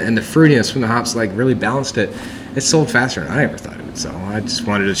the fruitiness from the hops really balanced it. It sold faster than I ever thought it would sell. I just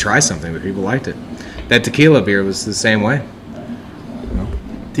wanted to try something, but people liked it. That tequila beer was the same way.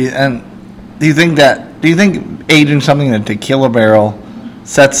 Do you think aging something in a tequila barrel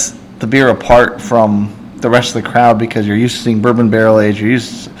sets the beer apart from the rest of the crowd because you're used to seeing bourbon barrel aged, you're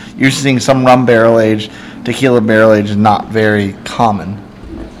you're seeing some rum barrel age, tequila barrel age is not very common.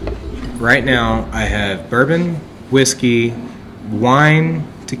 Right now, I have bourbon, whiskey, wine,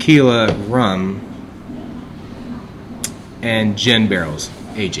 tequila, rum, and gin barrels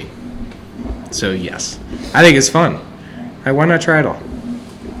aging. So yes, I think it's fun. Why not try it all?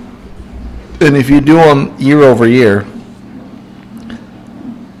 And if you do them year over year,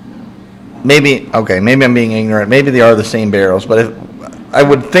 maybe I'm being ignorant. Maybe they are the same barrels, but if I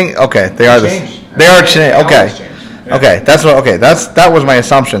would think, okay, they are they are changed. Okay, Yeah. okay, that was my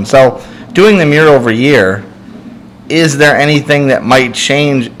assumption. So doing them year over year, is there anything that might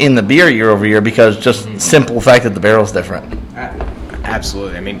change in the beer year over year because just simple fact that the barrel's different?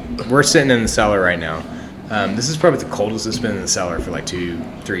 Absolutely. I mean, we're sitting in the cellar right now. This is probably the coldest it's been in the cellar for like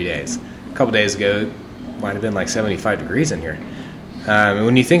 2-3 days. A couple days ago, it might have been like 75 degrees in here. And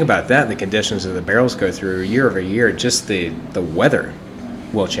when you think about that, the conditions that the barrels go through year over year, just the weather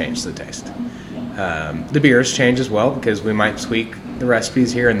will change the taste. The beers change as well because we might tweak the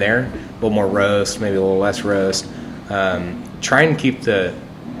recipes here and there. A little more roast, maybe a little less roast. Try and keep the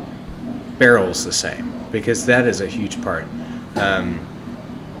barrels the same because that is a huge part.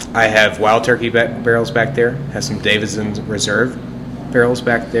 I have Wild Turkey barrels back there. Have some Davidson Reserve barrels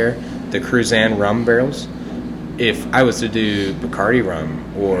back there. The Cruzan rum barrels. If I was to do Bacardi rum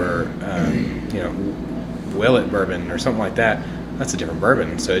or Willet bourbon or something like that, that's a different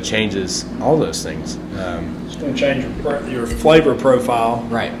bourbon. So it changes all those things. It's going to change your flavor profile.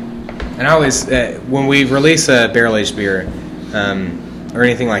 Right. And I always, when we release a barrel-aged beer or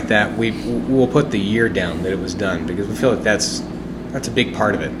anything like that, we'll put the year down that it was done because we feel like that's a big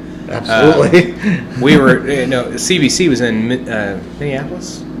part of it. Absolutely. We were, CBC was in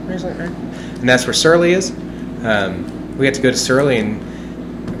Minneapolis, right? And that's where Surly is. We got to go to Surly and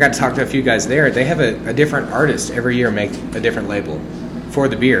I got to talk to a few guys there. They have a different artist every year make a different label for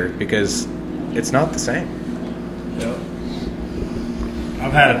the beer because it's not the same. Yep.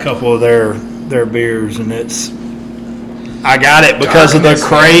 I've had a couple of their beers, and I got it because of the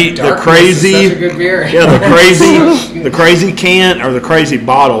crazy, is such a good beer. the crazy can or the crazy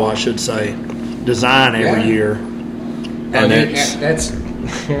bottle, I should say, design every year, and that's.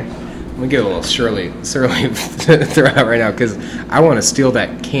 Let me get a little surly throw out right now because I want to steal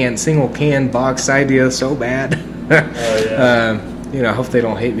that single can box idea so bad. Hope they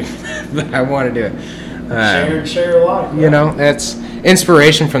don't hate me, but I want to do it. share a lot. That's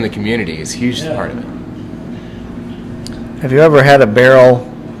inspiration from the community is a huge part of it. Have you ever had a barrel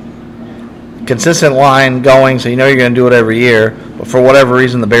consistent line going, so you know you're going to do it every year, but for whatever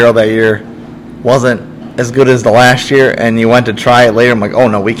reason the barrel that year wasn't as good as the last year, and you went to try it later, I'm like, oh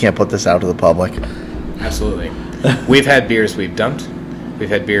no, we can't put this out to the public? Absolutely. We've had beers we've dumped. We've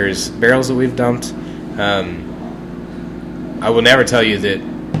had barrels that we've dumped. I will never tell you that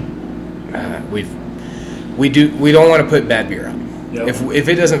we don't want to put bad beer out. Yep. If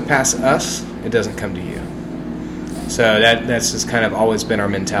it doesn't pass us, it doesn't come to you. So that's just kind of always been our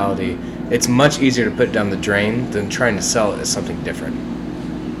mentality. It's much easier to put it down the drain than trying to sell it as something different.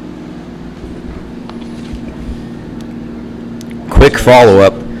 Quick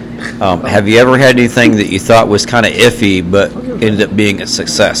follow-up. Have you ever had anything that you thought was kind of iffy but ended up being a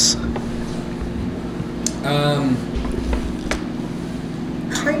success?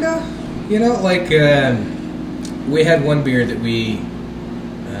 Kind of. We had one beer that we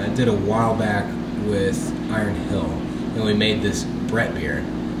did a while back with Iron Hill, and we made this Brett beer.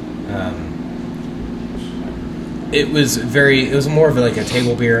 It was more of like a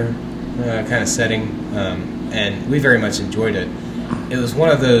table beer kind of setting, and we very much enjoyed it. It was one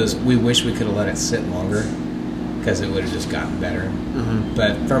of those we wish we could have let it sit longer because it would have just gotten better. Mm-hmm.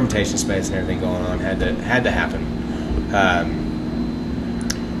 But fermentation space and everything going on had to happen.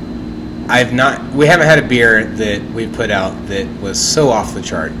 We haven't had a beer that we put out that was so off the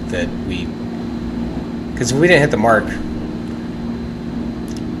chart that because if we didn't hit the mark, I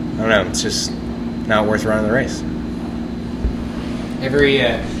don't know, it's just not worth running the race.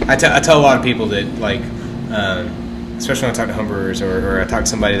 I tell a lot of people that especially when I talk to homebrewers or I talk to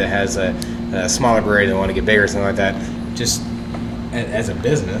somebody that has a smaller brewery that want to get bigger or something like that, just as a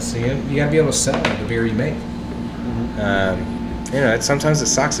business, you got to be able to sell the beer you make. Mm-hmm. Sometimes it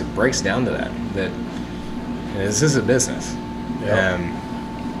sucks. It breaks down to that this is a business. Yep.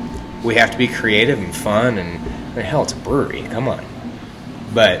 We have to be creative and fun, and hell, it's a brewery. Come on.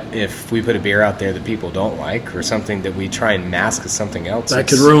 But if we put a beer out there that people don't like or something that we try and mask as something else, that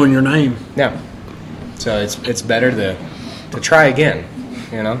could ruin your name. Yeah. So it's better to try again,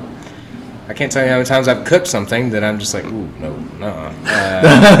 I can't tell you how many times I've cooked something that I'm just like, ooh, no.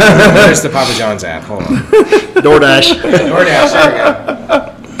 Where's the Papa John's app? Hold on. DoorDash. DoorDash, there we go.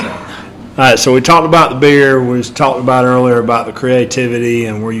 right, so we talked about the beer. We talked about earlier about the creativity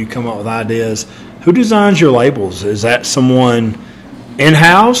and where you come up with ideas. Who designs your labels? Is that someone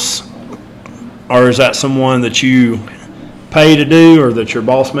in-house, or is that someone that you pay to do, or that your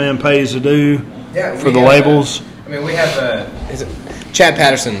boss man pays to do for the labels? We have Chad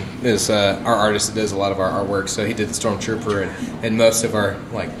Patterson is our artist that does a lot of our artwork. So he did the Stormtrooper and most of our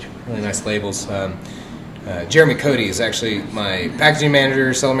really nice labels. Jeremy Cody is actually my packaging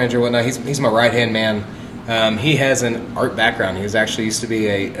manager, seller manager, whatnot. He's my right-hand man. He has an art background. He used to be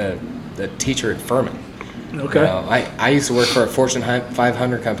a teacher at Furman. Okay. I used to work for a Fortune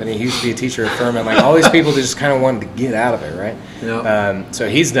 500 company. He used to be a teacher at Furman. All these people that just kind of wanted to get out of it, right? Yeah. So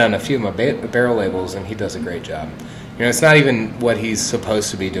he's done a few of my barrel labels, and he does a great job. It's not even what he's supposed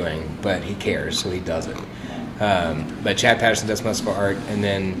to be doing, but he cares, so he does it. But Chad Patterson does most of our art, and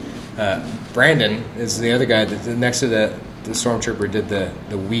then Brandon is the other guy that next to the Stormtrooper did the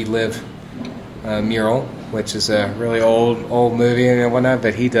We Live mural, which is a really old movie and whatnot,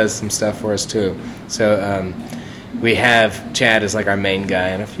 but he does some stuff for us too. So we have Chad as our main guy,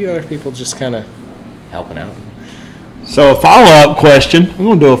 and a few other people just kind of helping out. So a follow-up question. I'm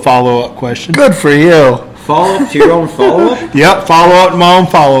going to do a follow-up question. Good for you. Follow-up to your own follow-up? Yep, follow-up to my own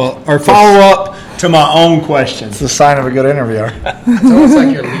follow-up, or follow-up to my own question. It's the sign of a good interviewer. It's almost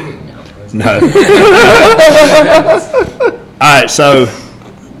like you're leading now. No. All right, so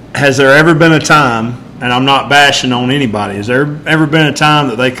has there ever been a time, and I'm not bashing on anybody, has there ever been a time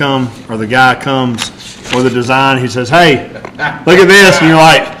that they come, or the guy comes with a design, he says, hey, look at this, and you're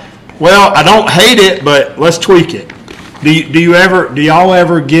like, well, I don't hate it, but let's tweak it. Do y'all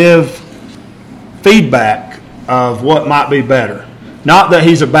ever give feedback of what might be better? Not that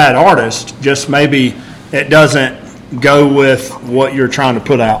he's a bad artist, just maybe it doesn't go with what you're trying to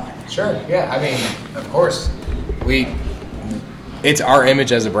put out. Sure, yeah. Of course, it's our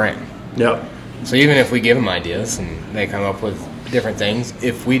image as a brand. Yep. So even if we give them ideas and they come up with different things,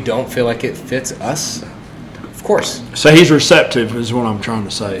 if we don't feel like it fits us, of course. So he's receptive is what I'm trying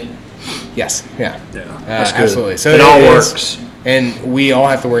to say. Yes, yeah. That's good. Absolutely. So it all works. And we all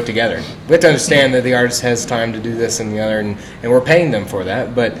have to work together. We have to understand that the artist has time to do this and the other, and we're paying them for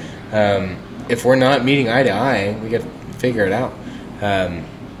that. But if we're not meeting eye to eye, we got to figure it out.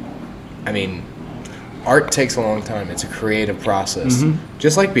 Art takes a long time. It's a creative process,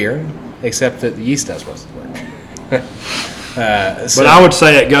 just like beer, except that the yeast does most of the work. But I would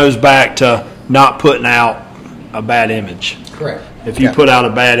say it goes back to not putting out a bad image. Correct. If you put out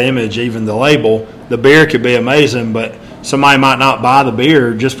a bad image, even the label, the beer could be amazing, but somebody might not buy the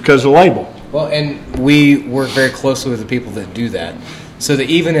beer just because of the label. Well, and we work very closely with the people that do that, so that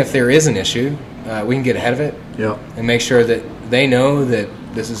even if there is an issue, we can get ahead of it and make sure that they know that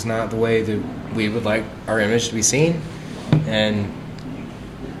this is not the way that we would like our image to be seen. And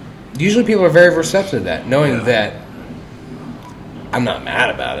usually people are very receptive to that, knowing that I'm not mad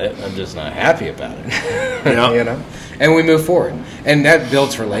about it, I'm just not happy about it. And we move forward. And that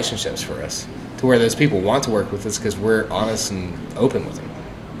builds relationships for us, to where those people want to work with us because we're honest and open with them.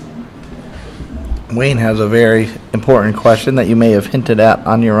 Wayne has a very important question that you may have hinted at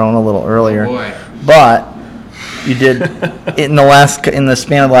on your own a little earlier. Oh boy. But you did in the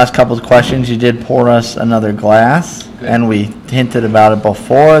span of the last couple of questions, you did pour us another glass. Good. And we hinted about it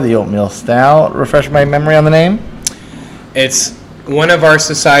before, the oatmeal stout. Refresh my memory on the name. It's one of our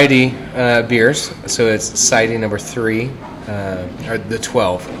society beers, so it's society number 3, or the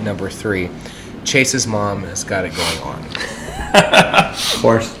 12 number 3. Chase's mom has got it going on. Of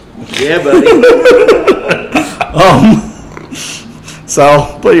course. Yeah, buddy.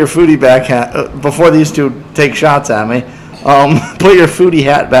 So put your foodie back hat before these two take shots at me. Put your foodie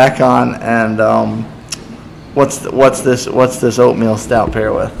hat back on, and what's this oatmeal stout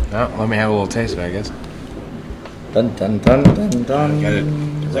pair with? Oh, let me have a little taste of it, I guess. Dun dun dun dun dun. Got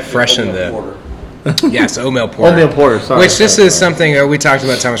it freshen the. Yes, oatmeal porter. Oatmeal porter. Sorry. Which this is something we talked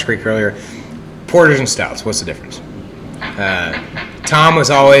about Thomas Creek earlier. Porters and stouts. What's the difference? Tom was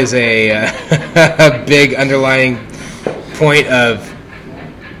always a big underlying point of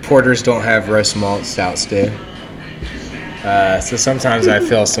porters don't have roast malt, stouts do. So sometimes I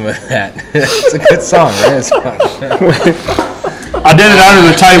feel some of that. It's a good song, right? It's fun. I did it under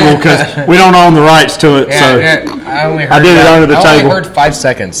the table because we don't own the rights to it. I did it under the table. I only heard 5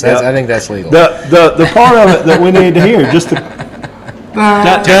 seconds. I think that's legal. The part of it that we need to hear, just the.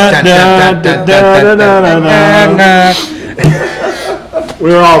 We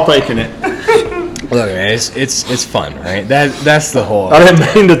were all taking it. Look, man, it's fun, right? That's the whole. I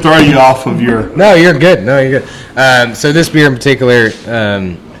didn't mean to throw you off of your. No, you're good. So this beer in particular,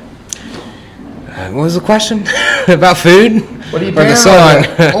 what was the question? about food? What do you or pairing the song?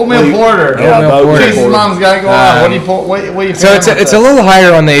 with? Oatmeal porter. Oatmeal porter. Jason's mom's got to go on. What do you what are you So pairing it's a little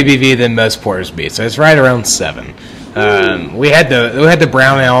higher on the ABV than most porters be. So it's right around 7. We had the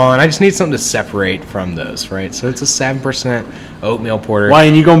brown ale on. I just need something to separate from those, right? So it's a 7% oatmeal porter.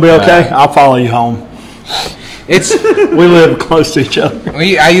 Wayne, you gonna be okay? I'll follow you home. It's We live close to each other.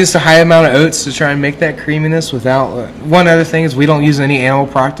 I used a high amount of oats to try and make that creaminess without. One other thing is we don't use any animal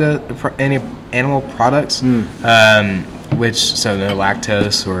products, which so no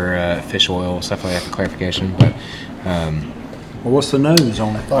lactose or fish oil, stuff like that for clarification. But Well, what's the nose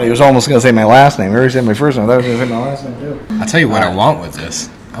on it? I thought he was almost going to say my last name. He already said my first name. I thought he was going to say my last name, too. I'll tell you what I want with this.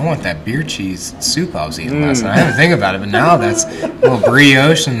 I want that beer cheese soup I was eating last night. I didn't think about it, but now that's a little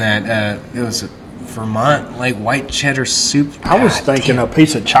brioche and that it was a Vermont like white cheddar soup. I was thinking a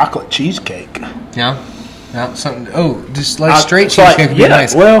piece of chocolate cheesecake. Yeah. Something. Oh, just like straight it's like- cheesecake would be yeah,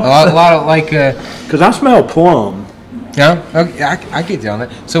 nice. well- a lot of like. Because I smell plum. Yeah, okay, I get down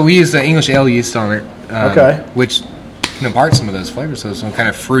that. So we use the English ale yeast on it. Okay. Which can impart some of those flavors. So some kind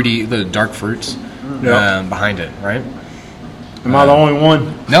of fruity, the dark fruits behind it, right? Am I the only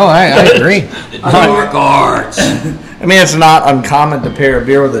one? No, I agree. Dark arts. I mean, it's not uncommon to pair a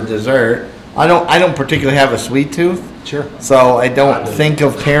beer with a dessert. I don't particularly have a sweet tooth. Sure. So I don't think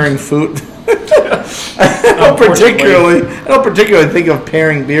of pairing food. I don't particularly think of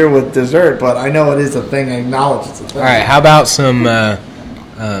pairing beer with dessert, but I know it is a thing. I acknowledge it's a thing. All right, how about some?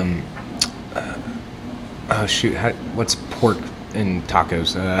 Oh shoot! What's pork in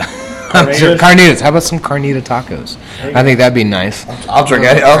tacos? Carnitas. How about some carnita tacos? I think that'd be nice. I'll drink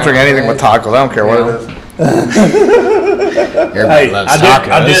anything with tacos. I don't care what it is. Everybody loves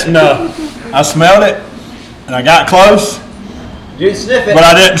tacos. I smelled it, and I got close, You didn't sniff it. but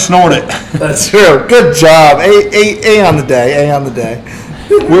I didn't snort it. That's true. Good job. A on the day. A on the day.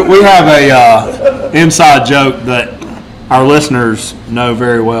 We have a inside joke that our listeners know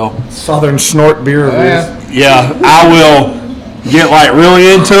very well. Southern snort beer reviews. Yeah, I will get like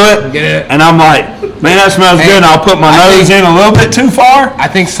really into it, Get it. and I'm like, man, that smells good. And I'll put my nose in a little bit too far. I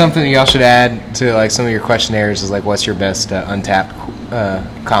think something y'all should add to like some of your questionnaires is like, what's your best untapped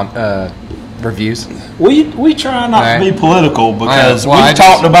reviews? We try not to be political because Well, we've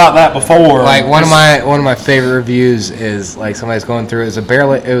talked about that before. Like one of my favorite reviews is like somebody's going through.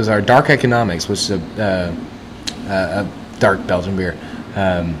 It was our Dark Economics, which is a dark Belgian beer,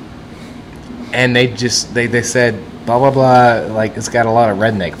 and they said blah blah blah, like it's got a lot of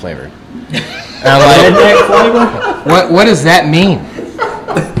redneck flavor. And I'm like, redneck flavor? What does that mean?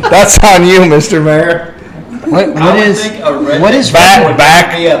 That's on you, Mr. Mayor. What is back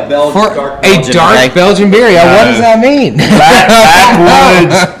for a dark Belgian beer? Yeah, what does that mean?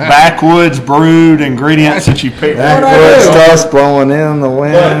 backwoods brewed ingredients that you pick. Backwoods dust blowing in the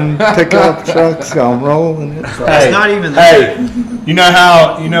wind. Pickup trucks come rolling. It's not even Hey, you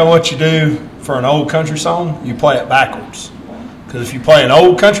know what you do for an old country song? You play it backwards. Because if you play an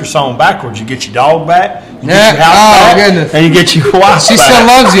old country song backwards, you get your dog back, you get your house back, goodness. and you get your wife She back. still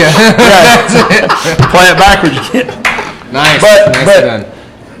loves you. Play it backwards, you get. Nice. But- Nicely done.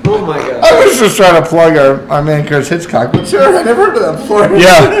 Oh my god. I was just trying to plug our man Chris Hitchcock, but sure, I never heard of that before.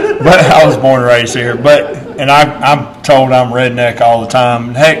 Yeah, but I was born and raised here. And I'm told I'm redneck all the time.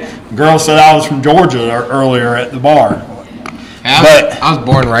 And heck, the girl said I was from Georgia earlier at the bar. I was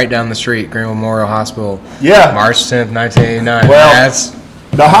born right down the street, Green Memorial Hospital. Yeah. March 10th, 1989. Well, That's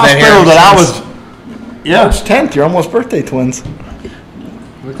The hospital that I was, March 10th, you're almost birthday twins.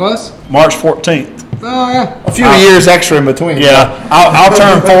 we close? March 14th. Oh yeah. A few years extra in between. Yeah, I'll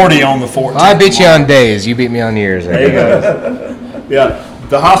turn 40 on the 14th. Well, I beat you on days. You beat me on years. There you go. Yeah,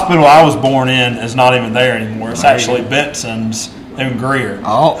 the hospital I was born in is not even there anymore. It's actually Benson's in Greer.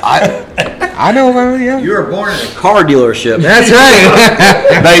 Oh, I know about it. Yeah. You were born in a car dealership. That's right.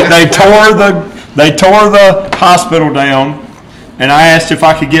 They tore the hospital down, and I asked if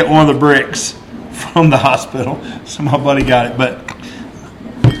I could get one of the bricks from the hospital. So my buddy got it, but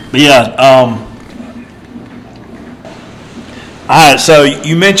yeah. All right, so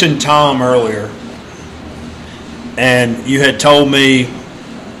you mentioned Tom earlier, and you had told me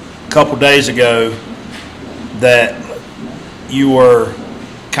a couple days ago that you were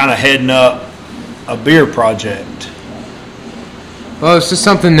kind of heading up a beer project. Well, it's just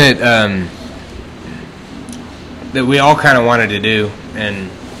something that that we all kind of wanted to do, and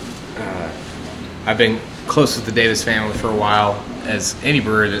I've been close with the Davis family for a while, as any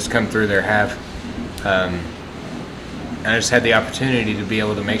brewer that's come through there have. And I just had the opportunity to be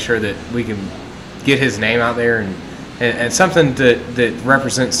able to make sure that we can get his name out there and something that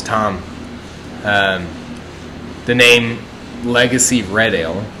represents Tom. The name Legacy Red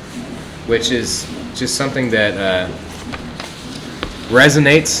Ale, which is just something that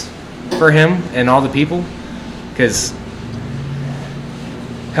resonates for him and all the people. Because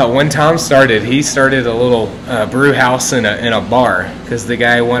when Tom started, he started a little brew house in a bar because the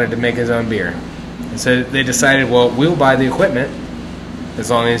guy wanted to make his own beer. And so they decided, well, we'll buy the equipment as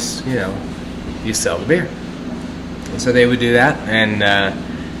long as, you sell the beer. And so they would do that, and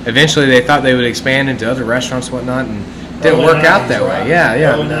eventually they thought they would expand into other restaurants and whatnot, and it didn't work out that way.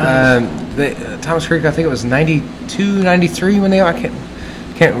 Yeah. Thomas Creek, I think it was 92, 93 when they, I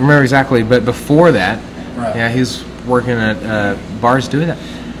can't remember exactly, but before that, yeah, he was working at bars doing that.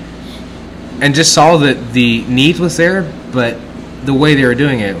 And just saw that the need was there, but the way they were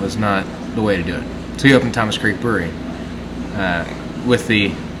doing it was not the way to do it. So he opened Thomas Creek Brewery with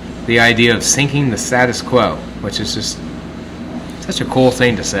the idea of sinking the status quo, which is just such a cool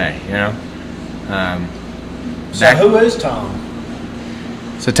thing to say, So who is Tom?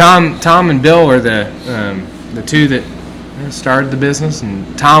 So Tom and Bill are the two that started the business,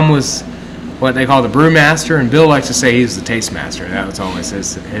 and Tom was what they call the brewmaster, and Bill likes to say he's the taste master. That was always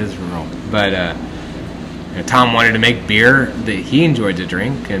his role. But Tom wanted to make beer that he enjoyed to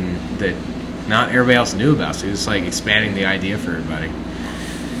drink and that not everybody else knew about, so he was like expanding the idea for everybody.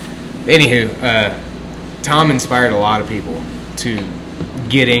 Anywho, Tom inspired a lot of people to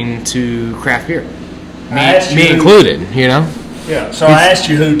getting to craft beer, me included. Yeah, so I asked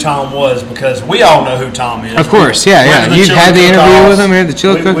you who Tom was because we all know who Tom is. Of course, yeah. You've had the interview with him here at the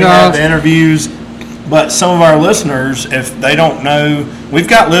Chili Cook-Offs. We had the interviews, but some of our listeners, if they don't know, we've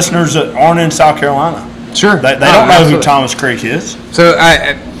got listeners that aren't in South Carolina. Sure. They don't know who Thomas Creek is. So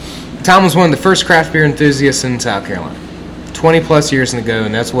Tom was one of the first craft beer enthusiasts in South Carolina, 20 plus years ago,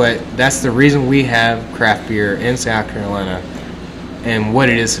 and that's the reason we have craft beer in South Carolina and what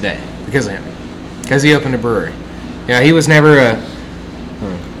it is today, because of him, because he opened a brewery. He was never a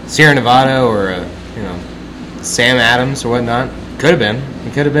Sierra Nevada or a Sam Adams or whatnot. Could have been. He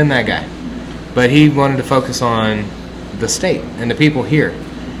could have been that guy, but he wanted to focus on the state and the people here.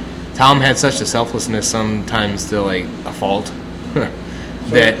 Tom had such a selflessness, sometimes to like a fault,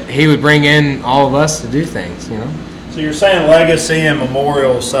 that he would bring in all of us to do things. So you're saying legacy and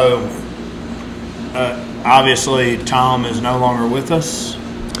memorial. So obviously Tom is no longer with us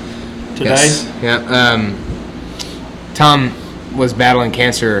today. Yes. Yeah. Tom was battling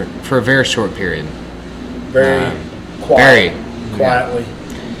cancer for a very short period. Very quietly.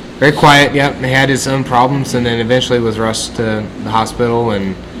 Very quiet, yep. He had his own problems, and then eventually was rushed to the hospital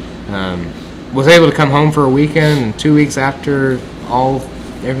and was able to come home for a weekend, and 2 weeks after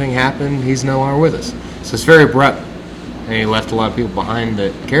everything happened, he's no longer with us. So it's very abrupt, and he left a lot of people behind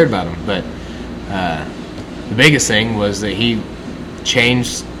that cared about him. But the biggest thing was that he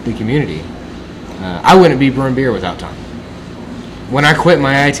changed the community. I wouldn't be brewing beer without Tom. When I quit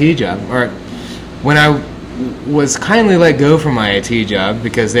my IT job, or when I was kindly let go from my IT job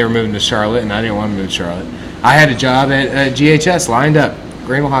because they were moving to Charlotte and I didn't want to move to Charlotte, I had a job at GHS lined up,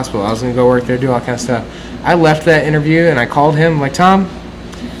 Greenville Hospital. I was going to go work there, do all kind of stuff. I left that interview and I called him, like, Tom,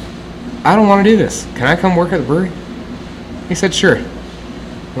 I don't want to do this. Can I come work at the brewery? He said, sure.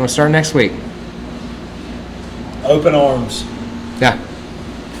 I'm going to start next week. Open arms. Yeah.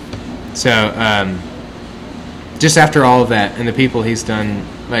 So, just after all of that, and the people he's done,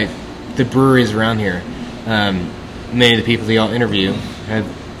 like the breweries around here, many of the people that y'all interview have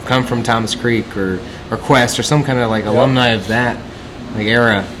come from Thomas Creek or Quest or some kind of like alumni of that like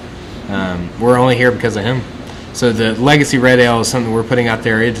era. We're only here because of him. So the Legacy Red Ale is something we're putting out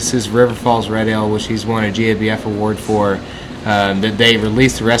there. This is River Falls Red Ale, which he's won a GABF award for. That they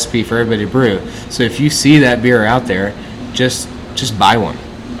released the recipe for everybody to brew. So if you see that beer out there, just buy one.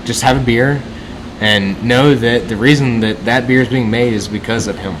 Just have a beer and know that the reason that beer is being made is because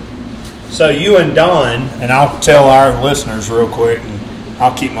of him. So you and Don, and I'll tell our listeners real quick, and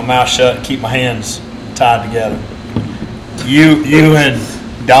I'll keep my mouth shut and keep my hands tied together. You and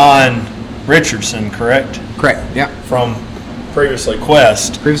Don Richardson, correct? Correct, yeah. From previously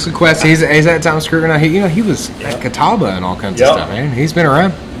Quest. He's at Thomas Creek now. He was at Catawba and all kinds of stuff, man. He's been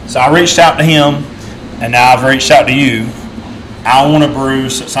around. So I reached out to him, and now I've reached out to you. I want to brew,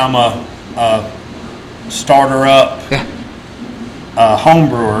 since I'm a starter-up home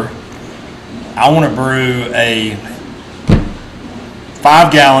brewer, I want to brew a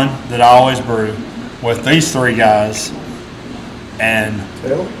 5-gallon that I always brew with these three guys. And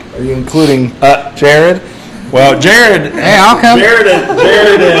are you including Jared? Well, Jared. Hey, I'll come. Jared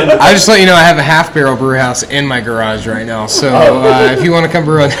and I just let you know I have a half-barrel brew house in my garage right now. So if you want to come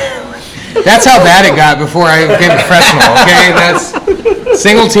brew, that's how bad it got before I became a professional. Okay,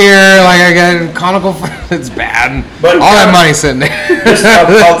 single tier, like I got conical. It's bad. But all that money sitting there. Just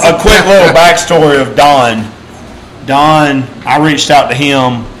a quick little backstory of Don. Don, I reached out to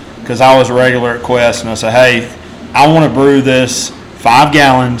him because I was a regular at Quest, and I said, hey, I want to brew this 5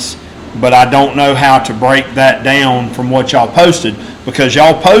 gallons, but I don't know how to break that down from what y'all posted, because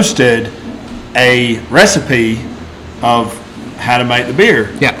y'all posted a recipe of how to make the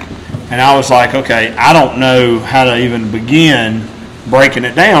beer. Yeah. And I was like, okay, I don't know how to even begin breaking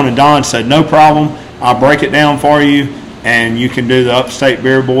it down. And Don said, no problem. I'll break it down for you, and you can do the Upstate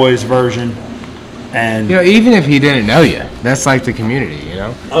Beer Boys version. And even if he didn't know you, that's like the community,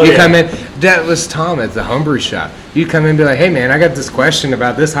 you come in. That was Tom at the homebrew shop. You come in and be like, hey man, I got this question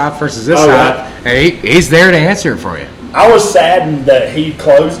about this hop versus this hop, and he's there to answer it for you. I was saddened that he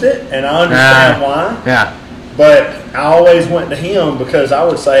closed it, and I understand why. Yeah. But I always went to him because I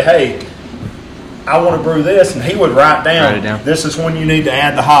would say, hey, I want to brew this, and he would write it down. This is when you need to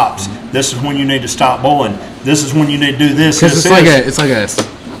add the hops. This is when you need to stop boiling. This is when you need to do this. Because it's like a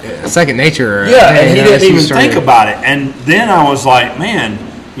second nature. Yeah, and he didn't even think about it. And then I was like, man,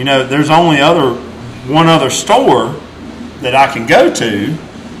 there's only one other store that I can go to,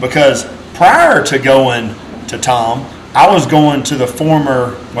 because prior to going to Tom, I was going to the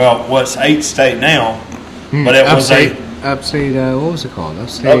former, what's 8th State now, but it Upstate, was Upstate, what was it called?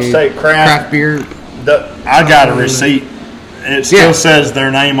 Upstate Craft Beer. I got a receipt. It still says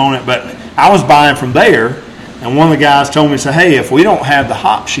their name on it, but I was buying from there, and one of the guys told me, hey, if we don't have the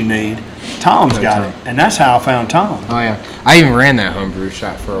hops you need, Tom's got it. And that's how I found Tom. Oh, yeah. I even ran that homebrew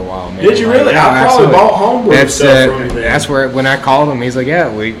shop for a while. Did you really? I probably bought homebrew stuff from you. That's where, when I called him, he's like, yeah,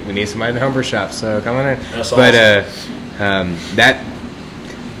 we need somebody in the homebrew shop, so come on in. That's awesome. But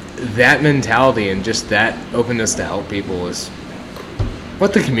that mentality and just that openness to help people is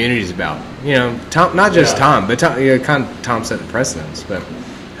what the community is about. Tom, not just Tom, but Tom set the precedence. But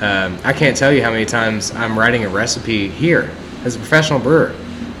I can't tell you how many times I'm writing a recipe here as a professional brewer,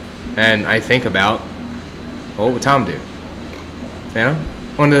 and I think about, what would Tom do?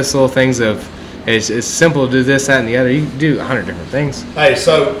 One of those little things of, it's simple to do this, that, and the other. You can do 100 different things. Hey,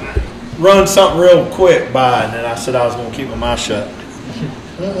 so run something real quick by, and then I said I was going to keep my mouth shut.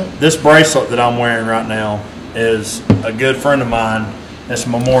 This bracelet that I'm wearing right now is a good friend of mine. It's a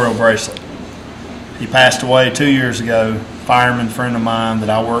memorial bracelet. He passed away 2 years ago, fireman friend of mine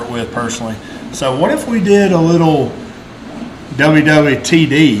that I work with personally. So what if we did a little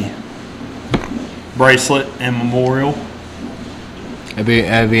WWTD bracelet and memorial? It'd be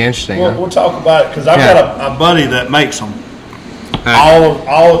interesting. We'll talk about it, because I've got a buddy that makes them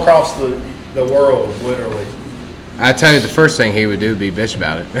all across the world, literally. I tell you, the first thing he would do would be bitch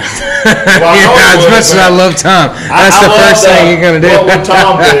about it. As much as I love Tom, that's the first thing you're gonna do. What would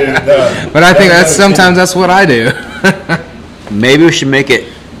Tom do? But I think sometimes that's what I do. Maybe we should make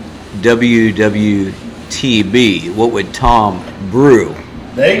it WWTB. What would Tom brew?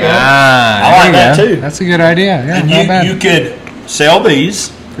 There you go. I like that too. That's a good idea. Yeah, and you could sell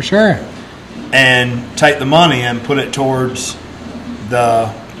these for sure, and take the money and put it towards the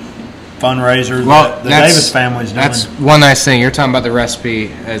fundraiser that the Davis family's doing. That's one nice thing. You're talking about the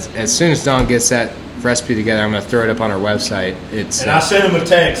recipe. As soon as Dawn gets that recipe together, I'm going to throw it up on our website. I sent him a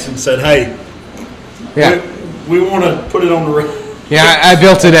text and said, "Hey, we want to put it on the." Yeah, I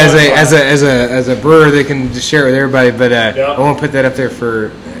built it as a brewer that can just share it with everybody, but I won't put that up there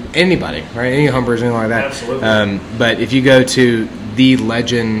for anybody, right? Any homebrewers, anything like that. Absolutely. But if you go to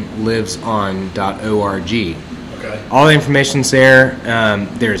thelegendliveson.org. All the information's there.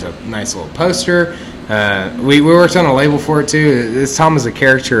 There's a nice little poster. We worked on a label for it too. Tom is a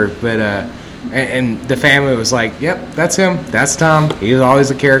character, but and the family was like, "Yep, that's him. That's Tom. He was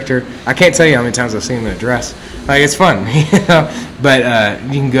always a character." I can't tell you how many times I've seen him in a dress. Like, it's fun, But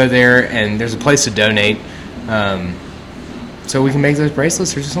you can go there, and there's a place to donate. So we can make those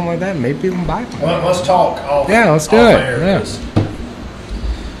bracelets or something like that. Maybe people can buy them. Well, let's talk. Let's do it. Yeah.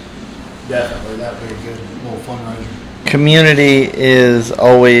 Definitely, that'd be a good little fundraiser. Community is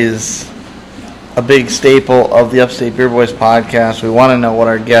always a big staple of the Upstate Beer Boys podcast. We want to know what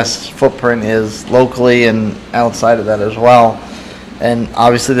our guest's footprint is locally and outside of that as well. And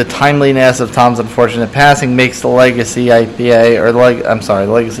obviously the timeliness of Tom's unfortunate passing makes the Legacy IPA,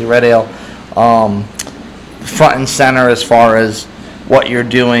 the Legacy Red Ale, front and center as far as what you're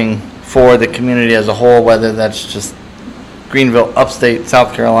doing for the community as a whole, whether that's just Greenville, Upstate,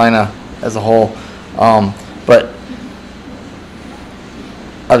 South Carolina as a whole. But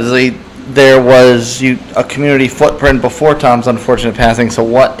obviously there was a community footprint before Tom's unfortunate passing. So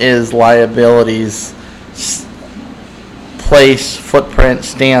what is Liability's place, footprint,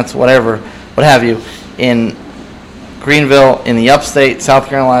 stance, what have you, in Greenville in the Upstate, South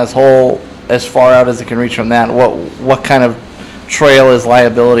Carolina as whole, as far out as it can reach from that? What kind of trail is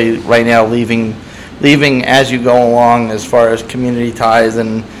Liability right now leaving as you go along as far as community ties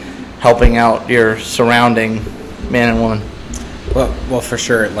and helping out your surrounding man and woman? Well, for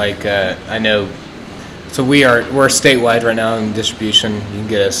sure. Like I know, so we're statewide right now in distribution. You can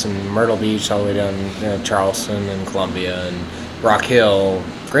get us in Myrtle Beach all the way down Charleston and Columbia and Rock Hill,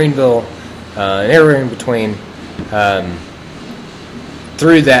 Greenville, and everywhere in between.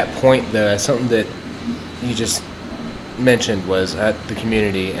 Through that point, though, something that you just mentioned was the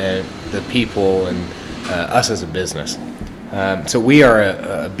community and the people and us as a business. So we are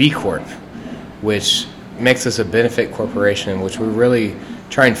a B Corp, which makes us a benefit corporation, which we really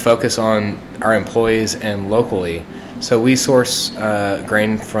try and focus on our employees and locally. So we source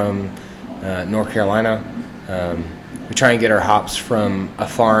grain from North Carolina. We try and get our hops from a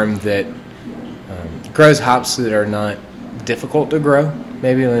farm that grows hops that are not difficult to grow,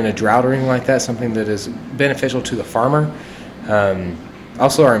 maybe in a drought or anything like that, something that is beneficial to the farmer.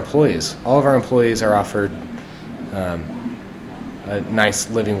 Also our employees. All of our employees are offered a nice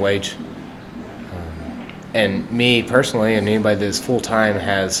living wage. And me personally, and anybody that is full-time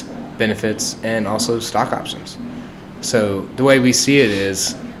has benefits and also stock options. So the way we see it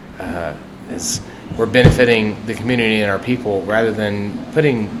is we're benefiting the community and our people rather than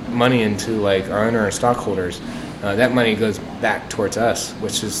putting money into like our owner and stockholders. That money goes back towards us,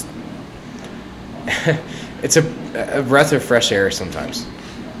 which is it's a breath of fresh air sometimes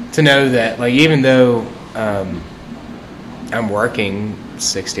to know that, like, even though I'm working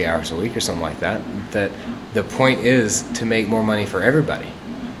 60 hours a week or something like that, that the point is to make more money for everybody,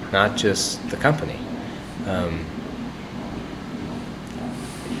 not just the company.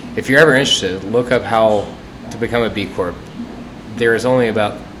 If you're ever interested, look up how to become a B Corp. There is only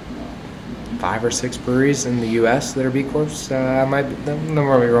about 5 or 6 breweries in the U.S. that are B Corps.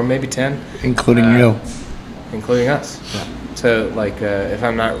 Maybe 10. Including you. Including us. Yeah. So, like, if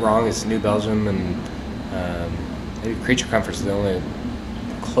I'm not wrong, it's New Belgium and maybe Creature Comforts is the only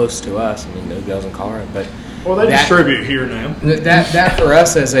close to us. I mean, New Belgium, Colorado. But well, they distribute here now. That for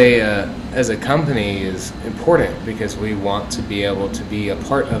us as a company is important because we want to be able to be a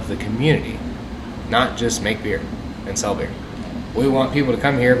part of the community, not just make beer and sell beer. We want people to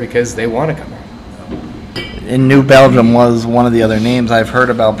come here because they want to come here. In New Belgium was one of the other names I've heard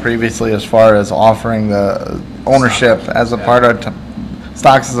about previously as far as offering the ownership as a part of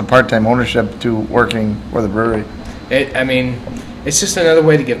stocks as a part-time ownership to working for the brewery. It's just another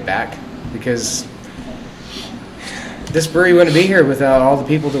way to give back because this brewery wouldn't be here without all the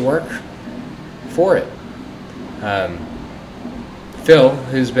people that work for it. Phil,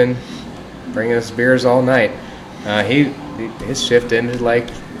 who's been bringing us beers all night, his shift ended like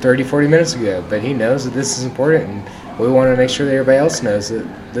 30, 40 minutes ago, but he knows that this is important, and we want to make sure that everybody else knows that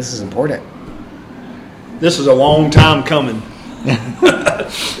this is important. This is a long time coming.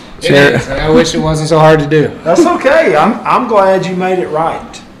 It is, and I wish it wasn't so hard to do. That's okay. I'm glad you made it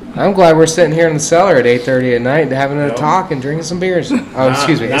right. I'm glad we're sitting here in the cellar at 8:30 at night having a talk and drinking some beers. Oh,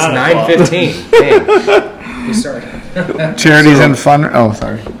 excuse me, it's 9:15. Damn. We started. Charities and fun. Oh,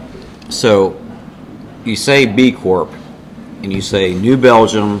 sorry. So, you say B Corp, and you say New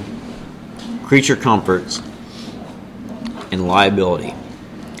Belgium, Creature Comforts, and Liability.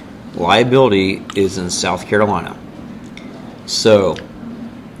 Liability is in South Carolina. So,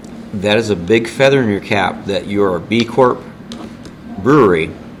 that is a big feather in your cap that you're a B Corp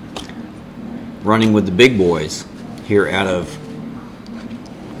brewery running with the big boys here out of,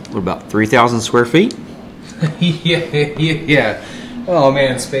 what, about 3,000 square feet? Yeah. Oh,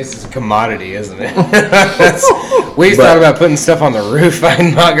 man, space is a commodity, isn't it? We thought about putting stuff on the roof,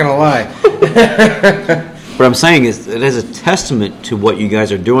 I'm not going to lie. What I'm saying is it is a testament to what you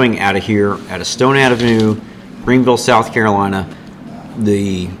guys are doing out of here, out of Stone Avenue, Greenville, South Carolina.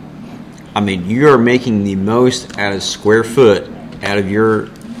 You're making the most out of square foot out of your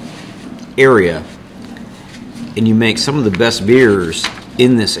area, and you make some of the best beers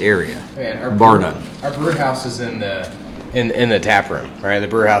in this area, bar none. Our brew house is in the tap room, right? The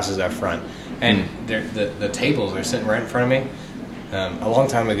brew house is up front, and the tables are sitting right in front of me. A long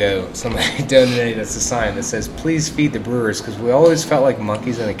time ago, somebody donated us a sign that says, "Please feed the brewers," because we always felt like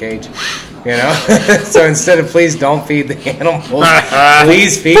monkeys in a cage, you know? So instead of "please don't feed the animals,"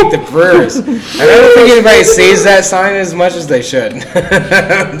 please feed the brewers. And I don't think anybody sees that sign as much as they should.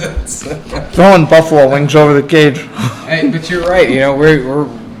 Throwing buffalo wings over the cage. Hey, but you're right. You know, we're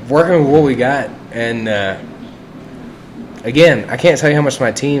working with what we got, and again, I can't tell you how much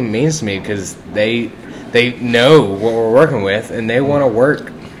my team means to me because they know what we're working with, and they want to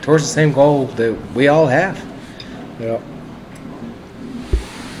work towards the same goal that we all have. Yep.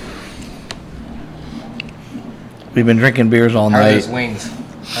 We've been drinking beers all How are night. those wings?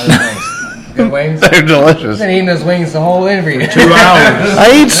 How are those wings? Good wings? They're delicious. I've been eating those wings the whole interview. 2 hours.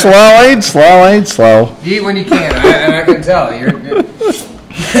 I eat slow. You eat when you can, and I can tell. You're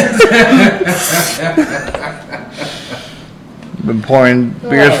Been pouring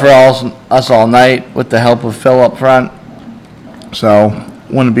beers for us all night with the help of Phil up front. So,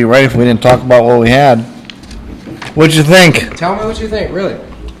 wouldn't be right if we didn't talk about what we had. What'd you think? Tell me what you think, really,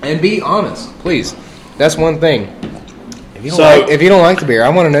 and be honest, please. That's one thing. If you don't like the beer, I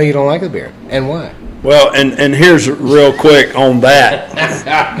want to know you don't like the beer and why. Well, and here's real quick on that.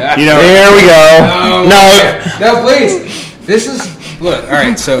 Here we go. No, please. This is look. All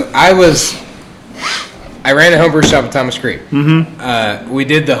right, so I ran a homebrew shop at Thomas Creek. Mm-hmm. We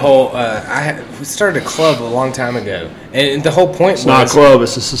did the whole. We started a club a long time ago, and the whole point was not a club;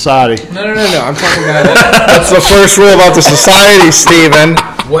 it's a society. No. I'm talking about. That's the first rule about the society, Stephen.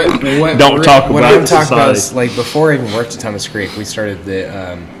 What Don't talk what about I'm talking society. about is like before I even worked at Thomas Creek, we started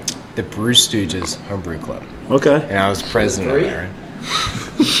the Brew Stooges Homebrew Club, Okay. and I was president of there.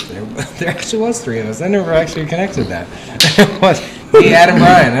 There actually was 3 of us. I never actually connected that. It was me, Adam,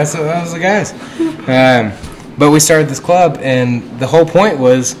 Brian. That was the guys. But we started this club, and the whole point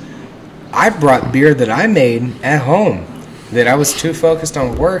was I brought beer that I made at home that I was too focused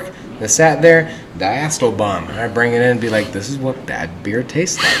on work. That sat there, diacetyl bomb. And I bring it in and be like, this is what bad beer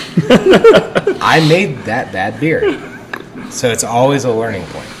tastes like. I made that bad beer. So it's always a learning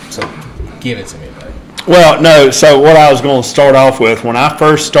point. So give it to me, buddy. Well, no. So what I was going to start off with, when I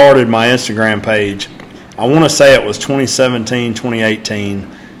first started my Instagram page, I want to say it was 2017, 2018,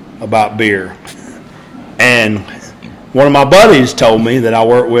 about beer. And one of my buddies told me that I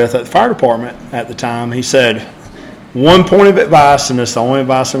worked with at the fire department at the time. He said, one point of advice, and it's the only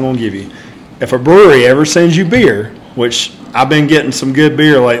advice I'm going to give you. If a brewery ever sends you beer, which I've been getting some good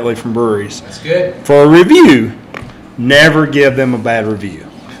beer lately from breweries. That's good. For a review, never give them a bad review.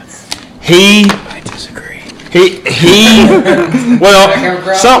 I disagree.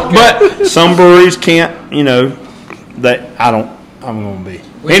 But some breweries can't, I'm going to be.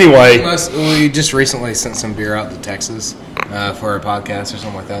 Anyway. We just recently sent some beer out to Texas for a podcast or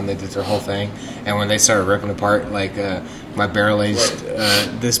something like that, and they did their whole thing. And when they started ripping apart, like, my barrel-aged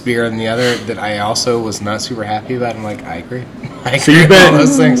this beer and the other that I also was not super happy about, I'm like, I agree. So you've been, all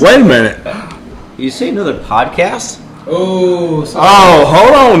those things. wait a minute. You say another podcast? Oh,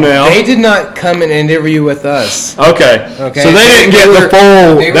 Hold on now. they did not come and interview with us. Okay. Okay. So they didn't get the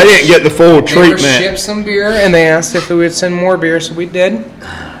full. They didn't get the full They were treatment. shipped some beer, and they asked if we would send more beer, so we did.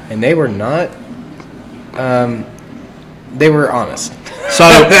 And they were not. They were honest. So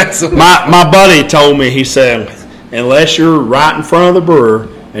my buddy told me, he said, unless you're right in front of the brewer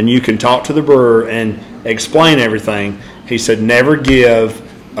and you can talk to the brewer and explain everything, he said never give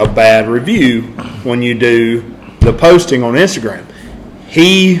a bad review when you do the posting on Instagram.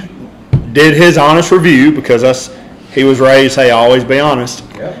 He did his honest review because he was raised, hey, always be honest.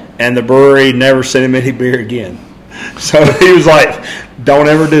 Yeah. And the brewery never sent him any beer again. So he was like, don't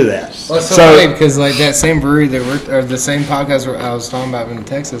ever do that. Well, it's so funny because like that same brewery or the same podcast I was talking about in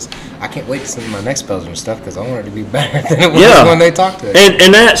Texas, I can't wait to send my next Belgian stuff because I want it to be better than it was when they talked to it.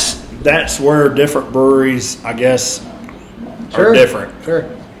 And that's where different breweries, I guess, are different. Sure.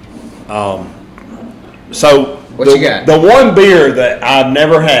 So What you got? The one beer that I've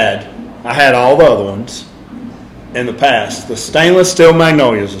never had, I had all the other ones in the past. The stainless steel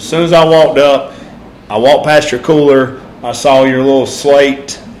Magnolias. As soon as I walked up, I walked past your cooler. I saw your little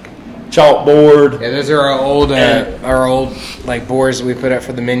slate chalkboard. Yeah, those are our old like boards that we put up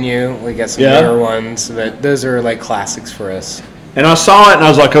for the menu. We got some newer ones, but those are like classics for us. And I saw it, and I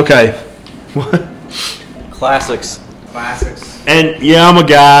was like, okay. Classics. And yeah, I'm a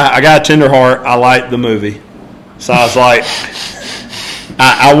guy. I got a tender heart. I like the movie. So I was like,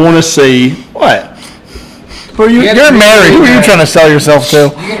 I want to see what. Well, you're married. Who are you trying to sell yourself to?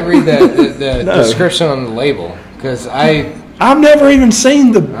 You got to read the description on the label because I've never even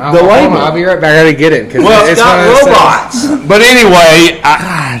seen the label. I'll be right back. I got to get it. Well, it's got robots. But anyway,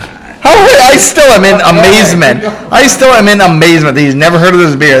 I still am in amazement. That he's never heard of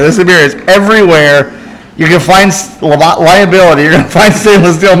this beer. This beer is everywhere. You can find Liability. You're going to find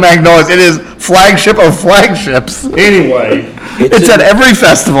stainless steel Magnolias. It is flagship of flagships. Anyway, it's at every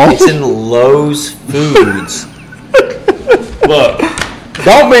festival. It's in Lowe's Foods. Look,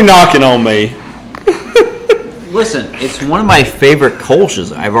 don't be knocking on me. Listen, it's one of my favorite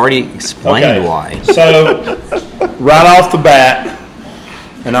Kolsch's. I've already explained why. So, right off the bat,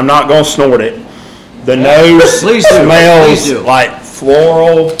 and I'm not going to snort it, the nose Please do. smells Please do. like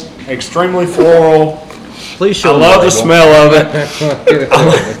floral, extremely floral.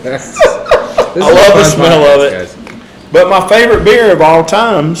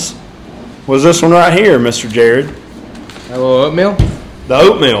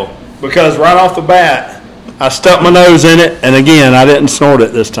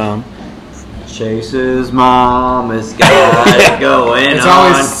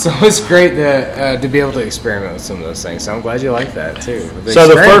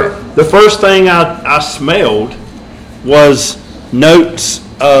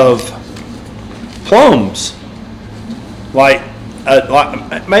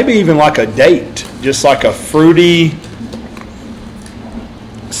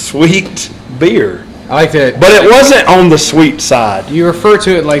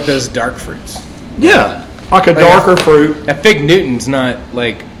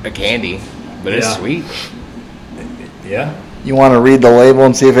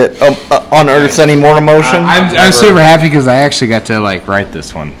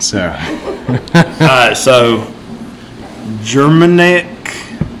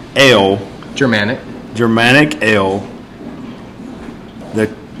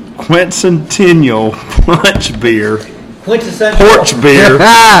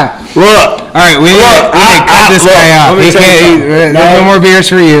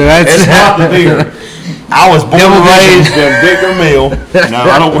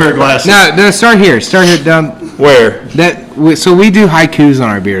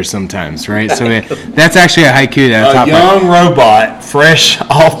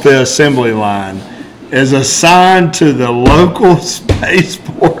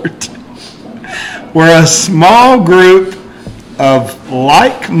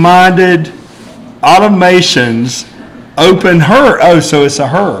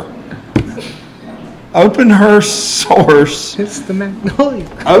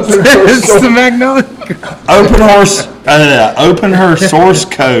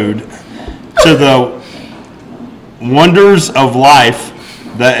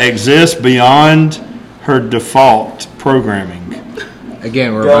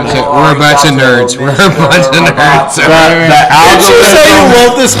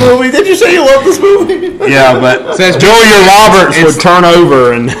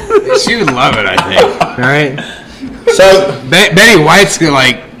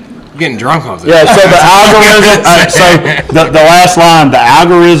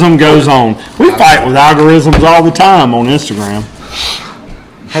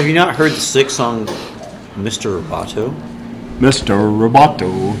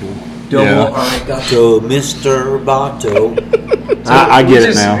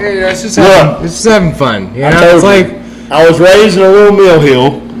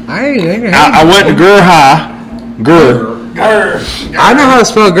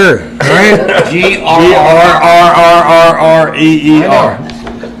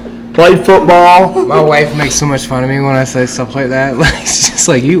 It's just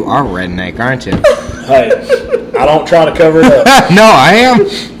like you are redneck, aren't you? Hey, I don't try to cover it up. No, I am.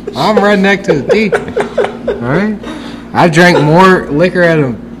 I'm redneck to the teeth. All right. I've drank more liquor out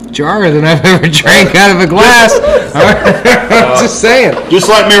of a jar than I've ever drank out of a glass. All right? Just saying. Just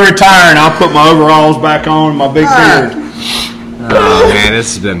like me retiring, I'll put my overalls back on, my big beard. Oh man,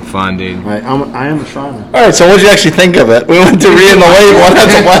 this has been fun, dude. I am a Shiner. All right, so what did you actually think of it? We went to reading the label.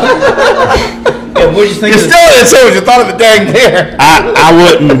 That's what. Yeah, what did you think? You still didn't say what you thought of the dang beer. I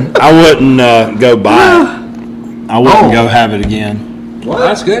wouldn't go buy it. I wouldn't go have it again. Well,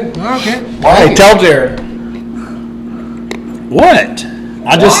 that's good. Okay. Hey, tell Jared. What?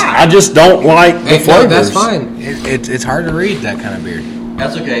 I just don't like the Hey, flavors. no, that's fine. It's hard to read that kind of beer.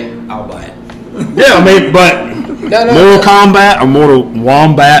 That's okay. I'll buy it. Yeah, I mean, but Mortal Kombat or Mortal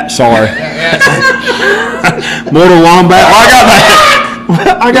Wombat? Sorry, Mortal Wombat. Oh,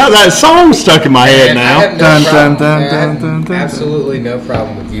 I got that song stuck in my head now. I have absolutely no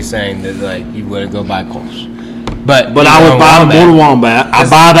problem with you saying that like you wouldn't go buy Kolsch. But I would buy Mortal Wombat. I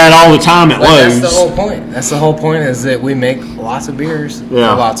buy that all the time at Lowe's. That's the whole point. That's the whole point is that we make lots of beers for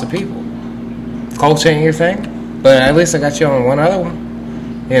lots of people. Kolsch ain't your thing, but at least I got you on one other one.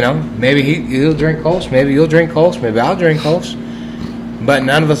 You know, maybe he'll drink Kolsch, maybe you'll drink Kolsch, maybe I'll drink Kolsch, but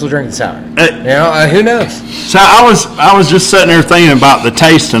none of us will drink the sour. You know, who knows? So I was just sitting there thinking about the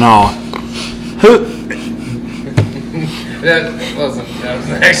taste and all. That was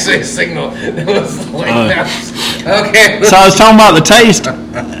actually a signal. That was like okay. So I was talking about the taste.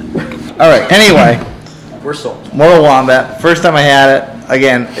 All right. Anyway, We're sold. Mortal Wombat. First time I had it.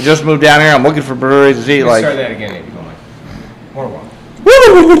 Again, I just moved down here. I'm looking for breweries to see. Like, start that again if you don't mind. More one.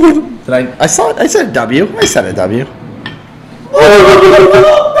 I saw it. I said a W. I said a W.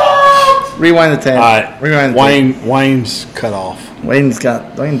 Rewind the tape. All right. Rewind the tape. Wayne's cut off. Wayne's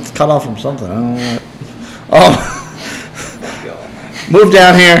cut off from something. I don't know what. Moved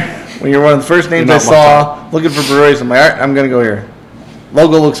down here when you're one of the first names I saw. Looking for breweries. I'm like, all right, I'm gonna go here.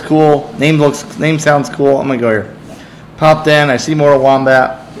 Logo looks cool. Name sounds cool. I'm gonna go here. Popped in. I see Mortal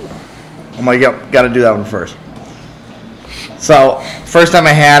Wombat. I'm like, yep, got to do that one first. So first time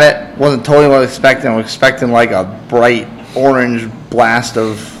I had it, wasn't totally what I was expecting. I was expecting like a bright orange blast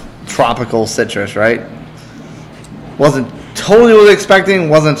of tropical citrus, right? Wasn't totally what I was expecting.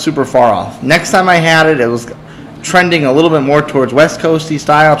 Wasn't super far off. Next time I had it, it was trending a little bit more towards West Coasty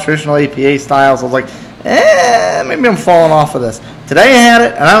style, traditional APA styles. I was like, maybe I'm falling off of this. Today I had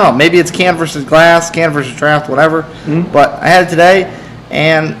it, and I don't know, maybe it's can versus glass, can versus draft, whatever. Mm-hmm. But I had it today,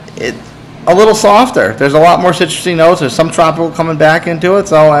 and it's a little softer. There's a lot more citrusy notes. There's some tropical coming back into it,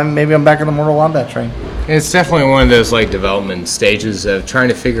 so maybe I'm back on the Mortal Wombat train. It's definitely one of those like development stages of trying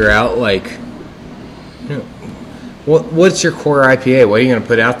to figure out like, you know, what's your core IPA? What are you going to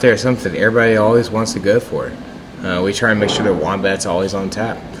put out there? Something everybody always wants to go for. We try and make sure that Wombat's always on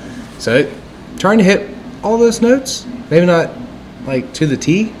tap. So trying to hit all those notes, maybe not like to the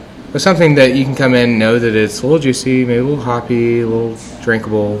T, but something that you can come in and know that it's a little juicy, maybe a little hoppy, a little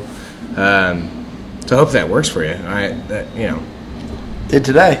drinkable. So I hope that works for you. Did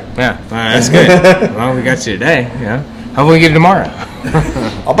today. Yeah, that's good. Well, we got you today. Yeah. How about we get it tomorrow?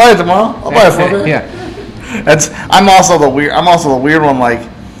 I'll buy it tomorrow. I'll buy it for you. Yeah. I'm also the weird one. Like,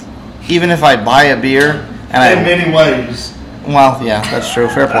 even if I buy a beer and In many ways. Well, yeah, that's true.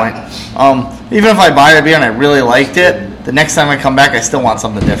 Fair point. Even if I buy a beer and I really liked it, the next time I come back, I still want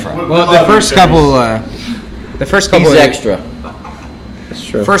something different. Well, the first couple He's extra. That's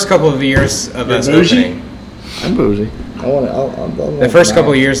true. First couple of years of us opening. I'm bougie. The first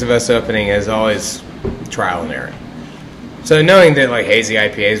couple of years of us opening is always trial and error. So knowing that like hazy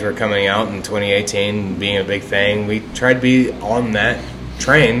IPAs were coming out in 2018, being a big thing, we tried to be on that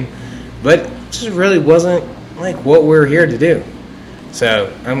train, but it just really wasn't like what we're here to do. So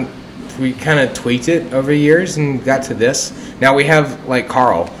we kind of tweaked it over the years and got to this. Now we have like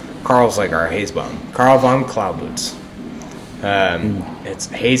Carl. Carl's like our haze bomb. Carl von Cloud Boots. It's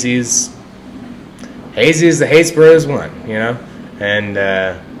hazy's the Haze Bros one, you know, and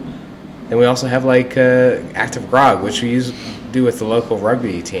then we also have like Active Grog, which we do with the local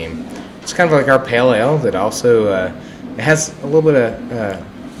rugby team. It's kind of like our pale ale that also it has a little bit of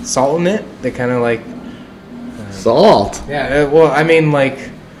salt in it. That kind of like salt. Yeah, well, I mean,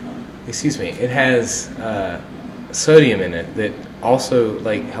 like, excuse me, it has sodium in it that also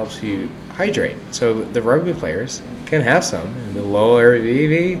like helps you hydrate. So the rugby players can have some and the lower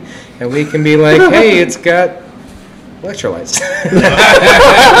ABV, and we can be like, hey, it's got electrolytes.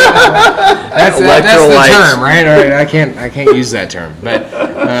 that's the term, right? All right, I can't use that term, but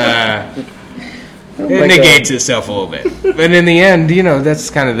it negates itself a little bit. But in the end, you know, that's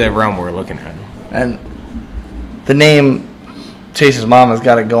kind of the realm we're looking at. And the name Chase's mom has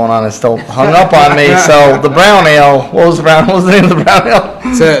got it going on. It's still hung up on me. So the brown ale. What was the name of the brown ale?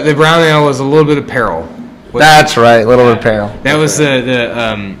 So the brown ale was a little bit of peril. That's right, a little bit of peril. That was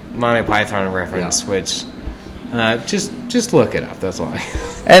the Monty Python reference, which just look it up. That's why.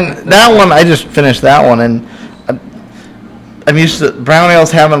 And that one, I just finished that one, and I'm used to brown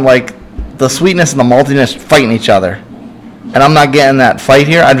ales having like the sweetness and the maltiness fighting each other, and I'm not getting that fight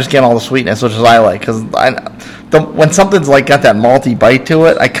here. I'm just getting all the sweetness, which is I like, because when something's like got that malty bite to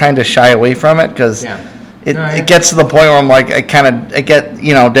it, I kind of shy away from it because it gets to the point where I'm like I get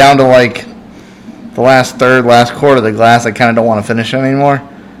down to like the last quarter of the glass. I kind of don't want to finish it anymore,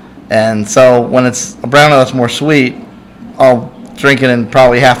 and so when it's a brown ale that's more sweet, I'll drink it in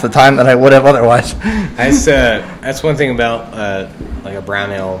probably half the time that I would have otherwise. That's one thing about like a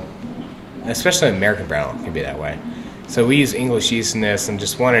brown ale, especially American brown ale can be that way. So we use English yeast in this and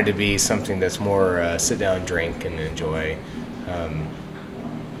just wanted to be something that's more sit down and drink and enjoy,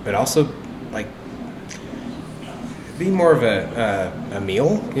 but also like be more of a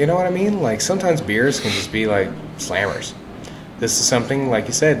meal. You know what I mean? Like sometimes beers can just be like slammers. This is something, like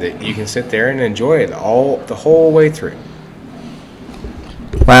you said, that you can sit there and enjoy it the whole way through.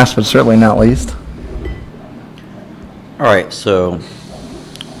 Last but certainly not least. All right, so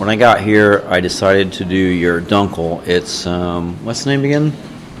when I got here, I decided to do your Dunkel. It's, what's the name again?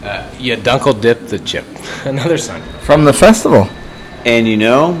 Yeah, Dunkel Dip the Chip. Another Sunday. From the festival. And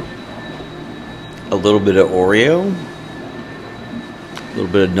a little bit of Oreo, a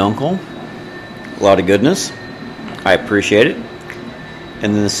little bit of Dunkel, a lot of goodness. I appreciate it.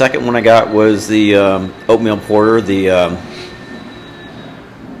 And then the second one I got was the oatmeal porter,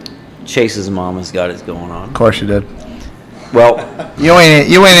 Chase's mom has got it going on. Of course you did. Well, You ain't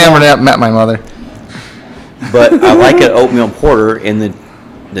ever met my mother. but I like an oatmeal porter, and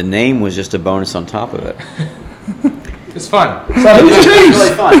the name was just a bonus on top of it. It's fun. So who's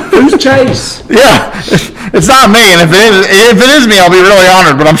Chase? Who's Chase? Yeah, it's not me, and if it is me, I'll be really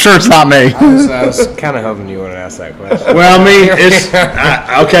honored. But I'm sure it's not me. I was kind of hoping you would ask that question. Well, I mean, it's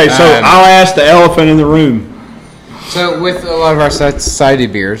okay. So I'll ask the elephant in the room. So with a lot of our society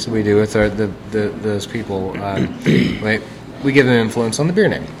beers we do with those people, we give them influence on the beer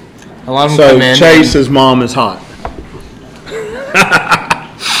name. A lot of them come in. So Chase's mom is hot.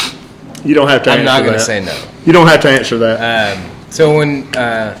 You don't have to answer that. I'm not going to say no. You don't have to answer that. So when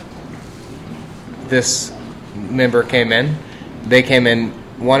this member came in, they came in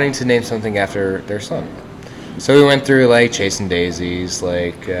wanting to name something after their son. So we went through like Chasing Daisies,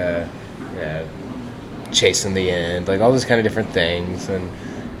 like Chasing the End, like all these kind of different things. And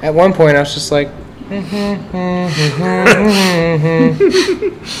at one point I was just like,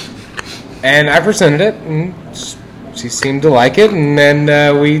 and I presented it, and she seemed to like it, and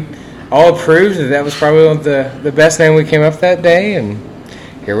then we all approved that was probably one of the best name we came up that day, and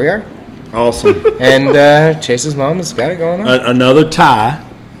here we are. Awesome. And Chase's mom has got it going on. Another tie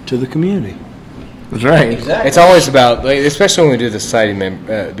to the community. That's right. Exactly. It's always about, like, especially when we do the society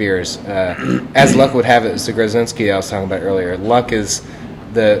beers, as luck would have it, it's the Grozinski I was talking about earlier. Luck is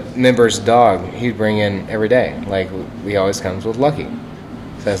the member's dog he'd bring in every day. Like, he always comes with Lucky.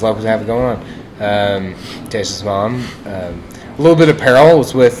 So as luck would have it going on. Chase's mom, a little bit of peril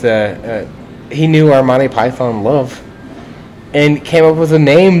was with, he knew our Monty Python love and came up with a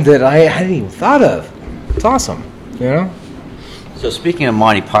name that I hadn't even thought of. It's awesome, you know? So speaking of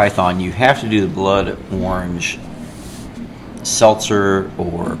Monty Python, you have to do the blood orange seltzer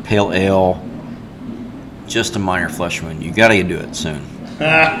or pale ale. Just a minor flesh wound. You got to do it soon.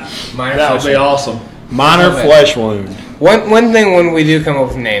 That would be awesome. Minor flesh wound. One thing when we do come up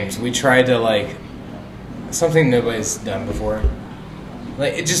with names, we try to, like, something nobody's done before.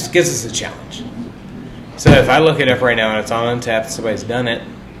 Like, it just gives us a challenge. So if I look it up right now and it's on Untapped, somebody's done it,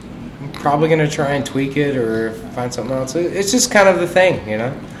 I'm probably going to try and tweak it or find something else. It's just kind of the thing, you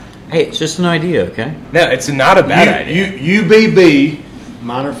know? Hey, it's just an idea, okay? No, it's not a bad idea. UBB,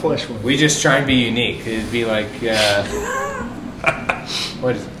 minor flesh wound. We just try and be unique. It'd be like,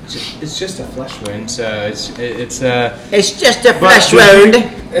 what is it? It's just a flesh wound, so it's It's just a flesh wound.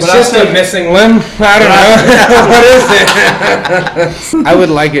 It's just a missing limb. I don't know. What is it? I would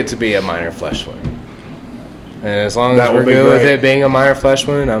like it to be a minor flesh wound. And as long as we're good with it being a minor flesh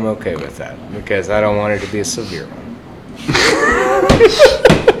wound, I'm okay with that. Because I don't want it to be a severe one.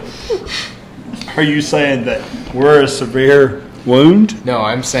 Are you saying that we're a severe wound? No,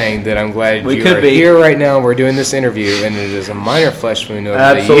 I'm saying that I'm glad We you could are be. here right now. We're doing this interview, and it is a minor flesh wound over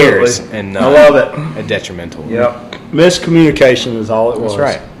Absolutely. the years. And not I love it. a detrimental one. Yep. Miscommunication is all it was.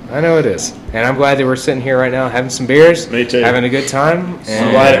 That's right. I know it is. And I'm glad that we're sitting here right now having some beers. Me too. Having a good time. I'm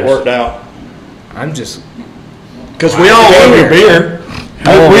And glad it worked out. I'm just... Because we all love your beer.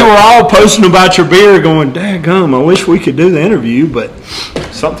 We were all posting about your beer going, daggum, I wish we could do the interview, but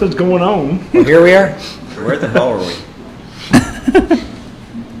something's going on. Well, here we are. Where the hell are we?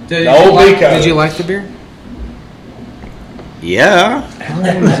 Did you like the beer? Yeah. How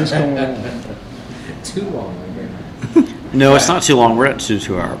long is this going on? Too long, I guess. No, it's not too long. We're at the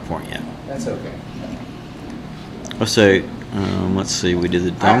 2-hour point yet. That's okay. Let's say, let's see. We did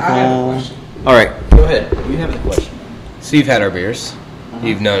the I have a dunkel. question. All right, go ahead. You have the question. So you've had our beers.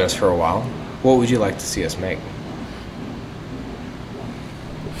 You've known us for a while. What would you like to see us make?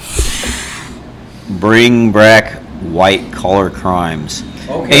 Bring back white collar crimes.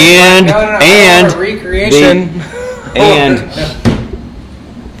 Okay. And No, recreation. and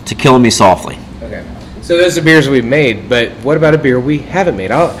To Kill Me Softly. Okay. So those are beers we've made, but what about a beer we haven't made?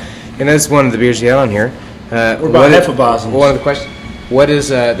 And that's one of the beers you had on here. What about Hefeweizens? One of the questions. What is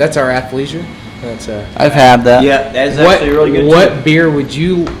that's our athleisure? That's I've had that. Yeah, that is what, actually really good. What beer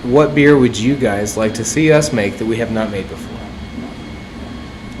would you guys like to see us make that we have not made before?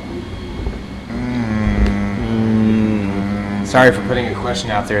 Sorry for putting a question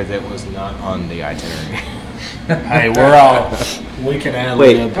out there that was not on the itinerary. Hey, we can add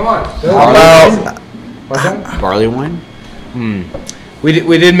Wait. Come on. What's that? Barley wine? We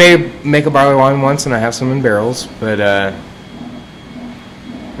did make a barley wine once, and I have some in barrels, but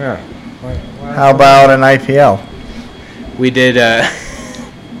yeah. How about an IPL? We did.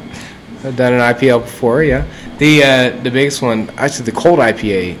 I've done an IPL before, yeah. The biggest one, actually, the cold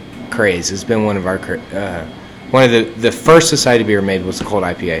IPA craze has been one of our one of the first society beer made was the cold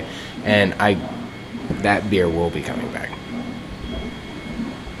IPA, and that beer will be coming back.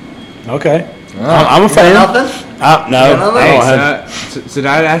 Okay. I'm a fan. No. Did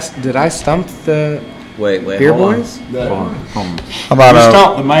I stump the Wait, beer hold on. boys? Hold on. How about You a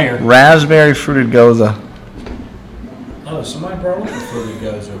stumped the mayor. raspberry fruited goza? Oh, somebody brought up the fruited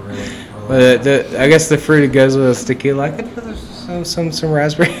goza, really. I guess the fruited goes with a tequila. I could put some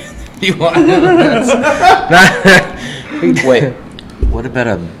raspberry if you want. Wait, what about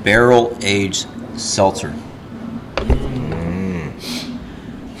a barrel-aged seltzer?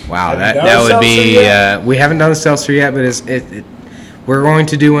 Wow, Have you that done would be. seltzer yet? We haven't done a seltzer yet, but we're going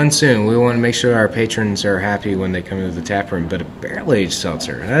to do one soon. We want to make sure our patrons are happy when they come into the tap room. But a barrel-aged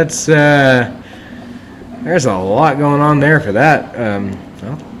seltzer, that's there's a lot going on there for that.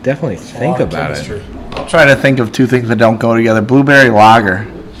 I'll definitely think about it. I'll try to think of two things that don't go together. Blueberry lager.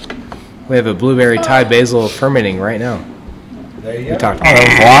 We have a blueberry Thai basil fermenting right now. There you We go. talked Oh, about that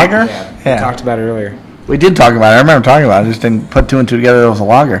was lager? We talked about it earlier. We did talk about it. I remember talking about it. I just didn't put two and two together. It was a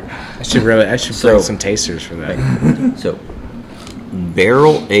lager. I should bring some tasters for that. So,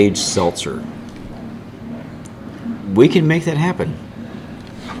 barrel-aged seltzer. We can make that happen.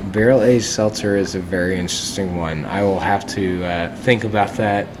 Barrel-aged seltzer is a very interesting one. I will have to think about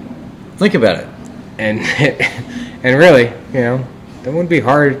that. Think about it. And and really, that wouldn't be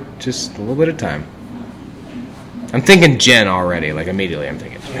hard. Just a little bit of time. I'm thinking gin already. Like immediately, I'm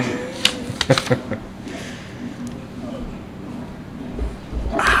thinking gin.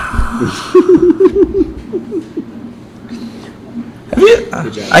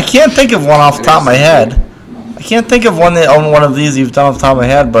 I can't think of one off the top of my head. I can't think of one of these you've done off the top of my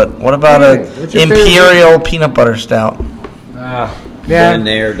head. But what about What's your imperial peanut butter stout? Yeah, Done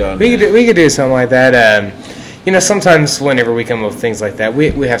there, done we there. could do something like that. Sometimes whenever we come up with things like that,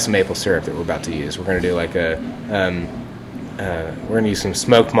 we have some maple syrup that we're about to use. We're going to do like we're going to use some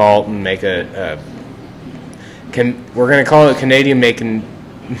smoked malt and make we're going to call it Canadian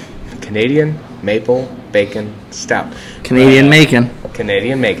maple bacon stout. Canadian macon.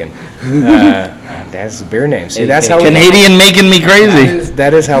 Canadian macon. That's the beer name. See, that's how Canadian making me crazy.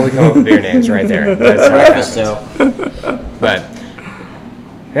 that is how we come up with beer names right there. That's how it happens. But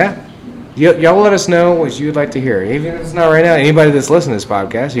yeah, y'all let us know what you'd like to hear. Even if it's not right now, anybody that's listening to this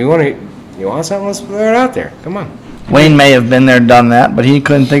podcast, you want something? Let's throw it out there. Come on. Wayne may have been there, done that, but he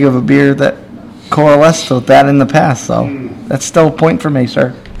couldn't think of a beer that coalesced with that in the past. So that's still a point for me,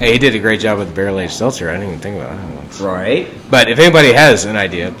 sir. Hey, he did a great job with the barrel-aged seltzer. I didn't even think about it. Right. But if anybody has an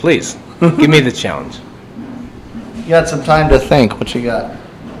idea, please give me the challenge. You got some time to think. What you got?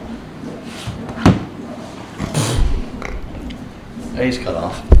 He's cut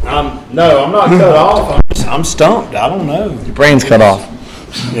off. No, I'm not cut off. I'm stumped. I don't know. Your brain's cut off.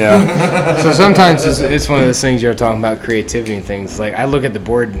 Yeah. So sometimes it's one of those things you're talking about creativity and things. Like I look at the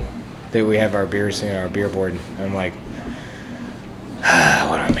board that we have our beers in, our beer board, and I'm like,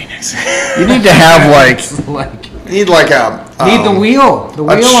 what do I make next? You need to have need the wheel. The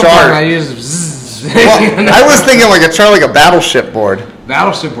wheel. chart. I use. Zzz. Well, I was thinking like a chart, like a battleship board.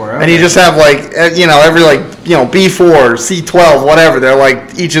 Battleship board. Okay. And you just have every B4, C12, whatever. They're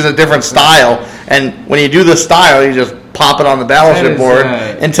like each is a different style, and when you do the style, you just pop it on the battleship board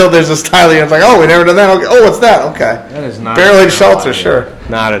until there's a style. You're like, oh, we never done that. Okay. Oh, what's that? Okay. That is not barrel-aged seltzer, sure.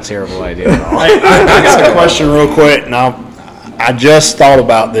 Not a terrible idea at all. I got a question real quick, and I just thought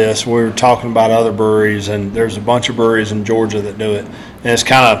about this. We were talking about other breweries, and there's a bunch of breweries in Georgia that do it, and it's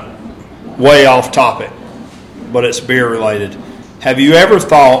kind of way off topic, but it's beer related. Have you ever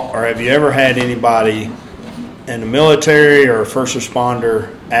thought, or have you ever had anybody in the military or a first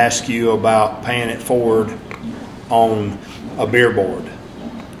responder ask you about paying it forward on a beer board?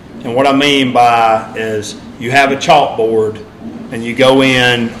 And what I mean by is you have a chalkboard and you go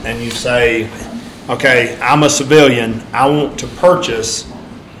in and you say, okay, I'm a civilian, I want to purchase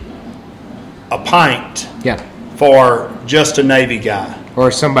a pint for just a Navy guy. Or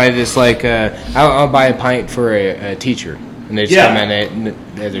somebody that's like, I'll buy a pint for a teacher. And they just come in and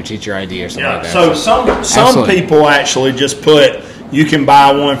they have their teacher ID or something like that. So some people actually just put, you can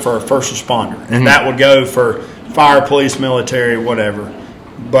buy one for a first responder. And that would go for fire, police, military, whatever.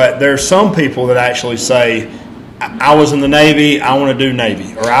 But there's some people that actually say, I was in the Navy, I want to do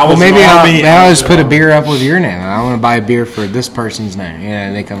Navy. Or I was in the Army. I'll just put a beer up with your name. I want to buy a beer for this person's name. Yeah,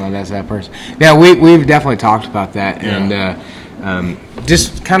 and they come up, that's that person. Yeah, we've definitely talked about that. Yeah. And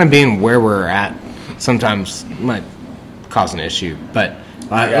just kind of being where we're at sometimes might cause an issue. But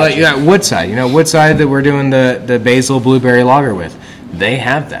Woodside, Woodside that we're doing the basil blueberry lager with, they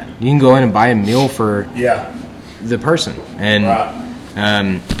have that. You can go in and buy a meal for the person. And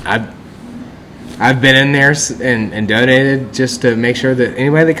I've been in there and donated just to make sure that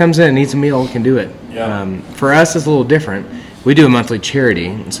anybody that comes in and needs a meal can do it. Yeah. For us, it's a little different. we do a monthly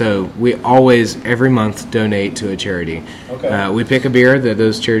charity. So we always, every month, donate to a charity. Okay. We pick a beer that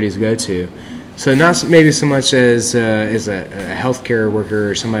those charities go to. So not maybe so much as a healthcare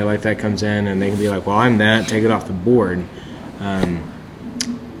worker or somebody like that comes in and they can be like, well, I'm that, take it off the board.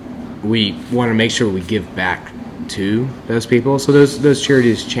 We want to make sure we give back to those people. So those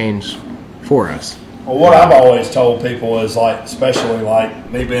charities change for us. Well, what I've always told people is, like, especially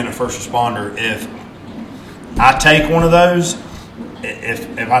like me being a first responder, if I take one of those,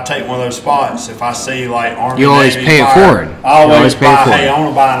 if I take one of those spots, if I see like Army, you always Navy, pay it fire, forward. I always pay buy. it forward. Hey, I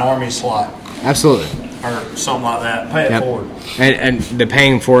want to buy an Army slot Absolutely. or something like that. Pay it Yep. forward. And the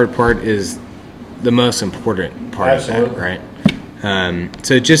paying forward part is the most important part Absolutely. of that, right?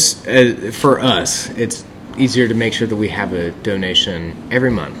 So just for us, it's easier to make sure that we have a donation every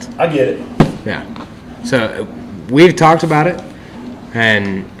month. I get it. Yeah. So we've talked about it,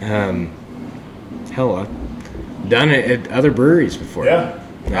 and hell, I've done it at other breweries before. Yeah.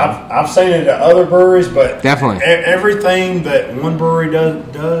 Yeah. I've seen it at other breweries, but Definitely. Everything that one brewery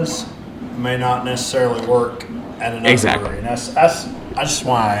does may not necessarily work at another Exactly. brewery. And that's just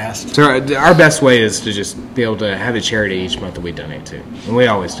why I asked. So our best way is to just be able to have a charity each month that we donate to, and we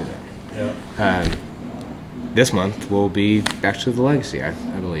always do that. Yeah. This month will be back to the legacy, I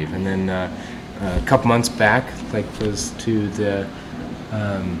believe, and then a couple months back, was to the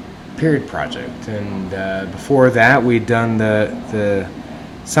Period Project, and before that, we'd done the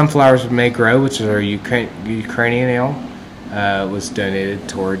Sunflowers May Grow, which is our Ukrainian ale, was donated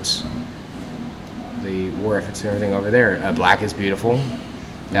towards the war efforts and everything over there. Black is Beautiful,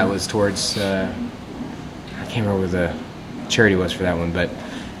 that was towards I can't remember what the charity was for that one, but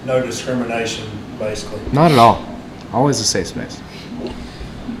No discrimination, basically. not at all. Always a safe space.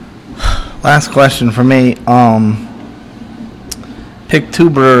 Last question for me. Pick 2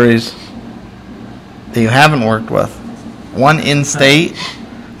 breweries that you haven't worked with. One in-state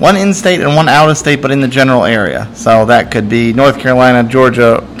and one out-of-state, but in the general area. So that could be North Carolina,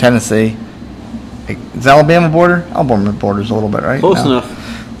 Georgia, Tennessee. Is Alabama border? Alabama border's a little bit, right? Close No.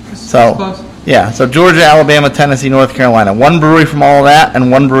 enough. So, yeah. So Georgia, Alabama, Tennessee, North Carolina. One brewery from all of that,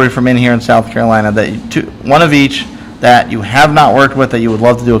 and one brewery from in here in South Carolina. One of each that you have not worked with that you would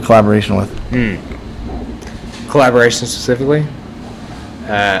love to do a collaboration with. Collaboration specifically?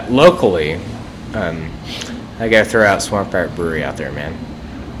 Locally, I gotta throw out Swamp Park Brewery out there, man.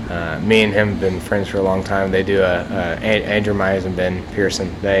 Me and him have been friends for a long time. They do Andrew Myers and Ben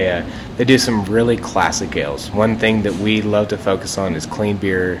Pearson. They do some really classic ales. One thing that we love to focus on is clean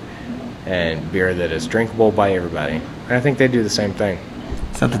beer and beer that is drinkable by everybody. And I think they do the same thing.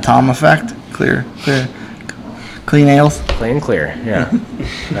 Is that the Tom effect? Clean ales? Clean and clear, yeah.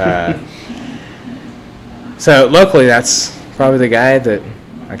 So locally, that's probably the guy that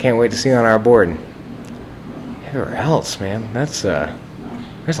I can't wait to see on our board. Everywhere else, man, that's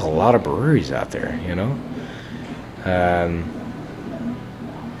there's a lot of breweries out there, you know. I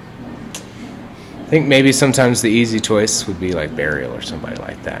think maybe sometimes the easy choice would be like Burial or somebody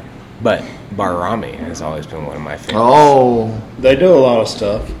like that. But Barami has always been one of my favorites. Oh. They do a lot of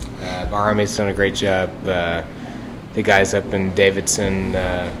stuff. Barami's done a great job. The guys up in Davidson.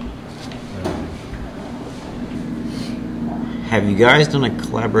 Have you guys done a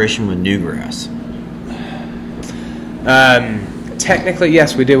collaboration with Newgrass? Technically,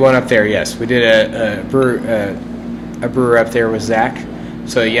 yes, we did one up there. Yes, we did a brewer up there with Zach.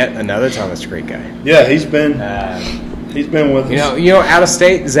 So yet another Thomas Creek guy. Yeah, he's been with us. You know, out of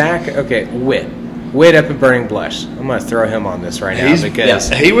state, Zach. Okay, Whit up at Burning Blush. I'm gonna throw him on this right now because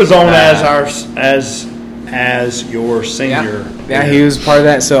he was on as your senior. Yeah, he was part of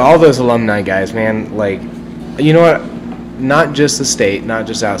that. So all those alumni guys, man, like, you know what? Not just the state, not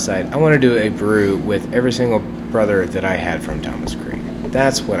just outside. I want to do a brew with every single brother that I had from Thomas Creek.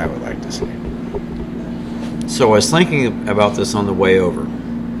 That's what I would like to see. So I was thinking about this on the way over.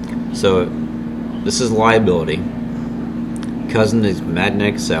 So this is Liability. Cousin is Mad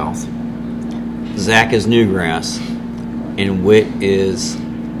Neck South. Zach is Newgrass. And Whit is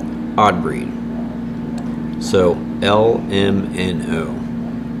Odd Breed. So LMNO.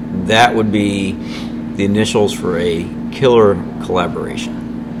 That would be the initials for a killer collaboration.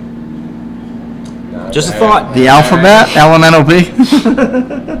 Just a thought. The alphabet? LMNOP?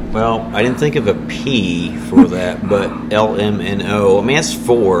 Well, I didn't think of a P for that, but LMNO. I mean, that's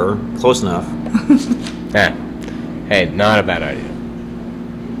 4. Close enough. Yeah. Hey, not a bad idea.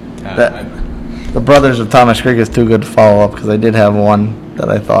 The Brothers of Thomas Creek is too good to follow up because I did have one that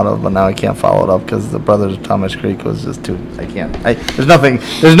I thought of, but now I can't follow it up because the Brothers of Thomas Creek was just too. I can't. There's no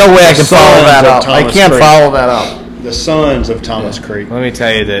way I can follow that up. I can't follow that up. The Sons of Thomas Creek. Let me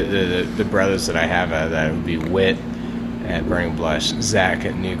tell you the brothers that I have that would be Whit at Burning Blush, Zach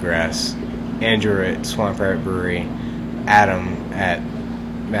at Newgrass, Andrew at Swamp Rabbit Brewery, Adam at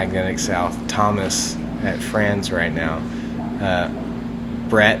Magnetic South, Thomas at Franz right now,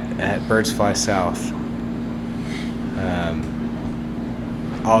 Brett at Birds Fly South.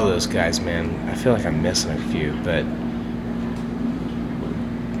 All those guys, man. I feel like I'm missing a few, but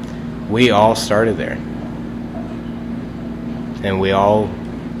we all started there. And we all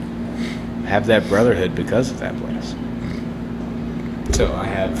have that brotherhood because of that place. So I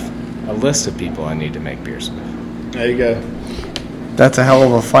have a list of people I need to make beers with. There you go. That's a hell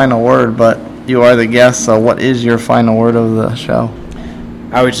of a final word, but you are the guest, so what is your final word of the show?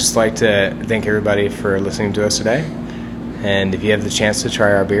 I would just like to thank everybody for listening to us today. And if you have the chance to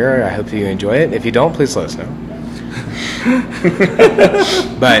try our beer, I hope you enjoy it. If you don't, please let us know.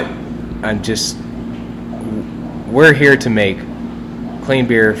 But we're here to make clean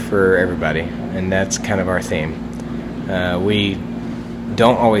beer for everybody, and that's kind of our theme. We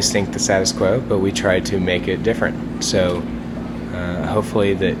don't always think the status quo, but we try to make it different. So hopefully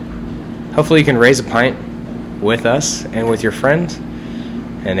you can raise a pint with us and with your friends,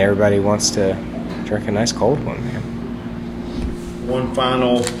 and everybody wants to drink a nice cold one, man. One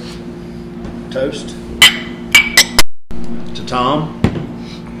final toast to Tom,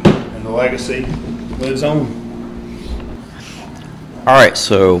 and the legacy lives on. All right,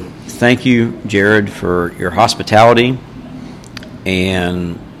 so thank you, Jared, for your hospitality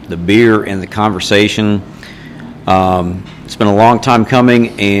and the beer and the conversation. It's been a long time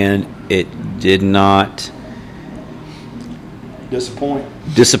coming, and it did not Disappoint.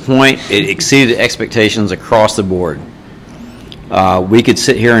 It exceeded expectations across the board. We could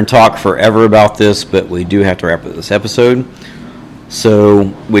sit here and talk forever about this, but we do have to wrap up this episode.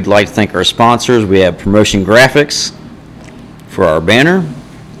 So we'd like to thank our sponsors. We have Promotion Graphics for our banner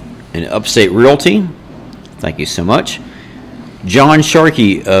and Upstate Realty. Thank you so much. John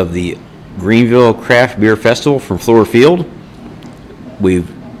Sharkey of the Greenville Craft Beer Festival from Floor Field. We're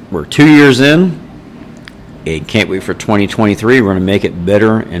 2 years in and can't wait for 2023. We're going to make it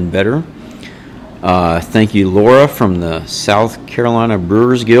better and better. Thank you, Laura, from the South Carolina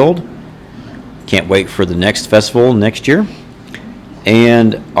Brewers Guild. Can't wait for the next festival next year.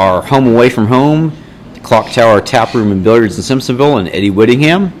 And our home away from home, the Clock Tower Tap Room and Billiards in Simpsonville, and Eddie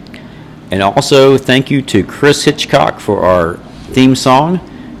Whittingham. And also thank you to Chris Hitchcock for our theme song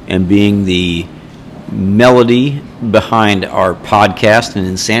and being the melody behind our podcast and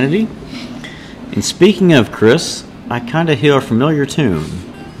Insanity. And speaking of Chris, I kind of hear a familiar tune.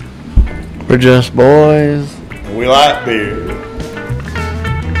 We're just boys. We like beer. If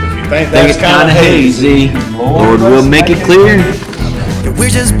you think Think that's it's kind of hazy, Lord will make it clear. We're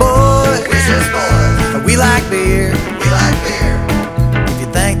just boys. We like beer. If you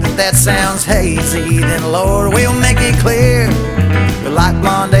think that sounds hazy, then Lord, we'll make it clear. We like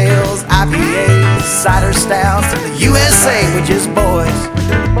blonde ales, IPAs, cider stouts, in the USA. We're just boys.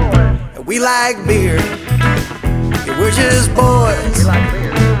 We like beer. Yeah, we're just boys.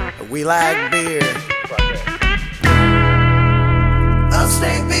 We like beer.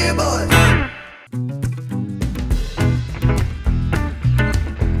 Upstate beer boys.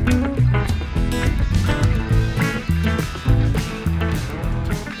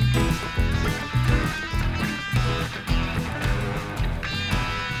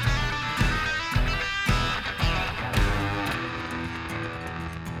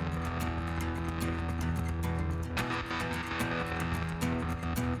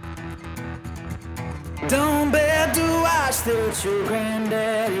 Don't bet to watch that your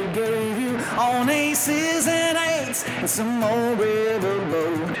granddaddy gave you on aces and eights and some old river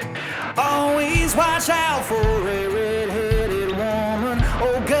road. Always watch out for a red-headed woman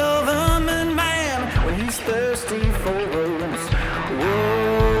or government man when he's thirsty for rose.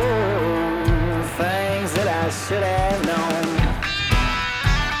 Whoa, things that I should have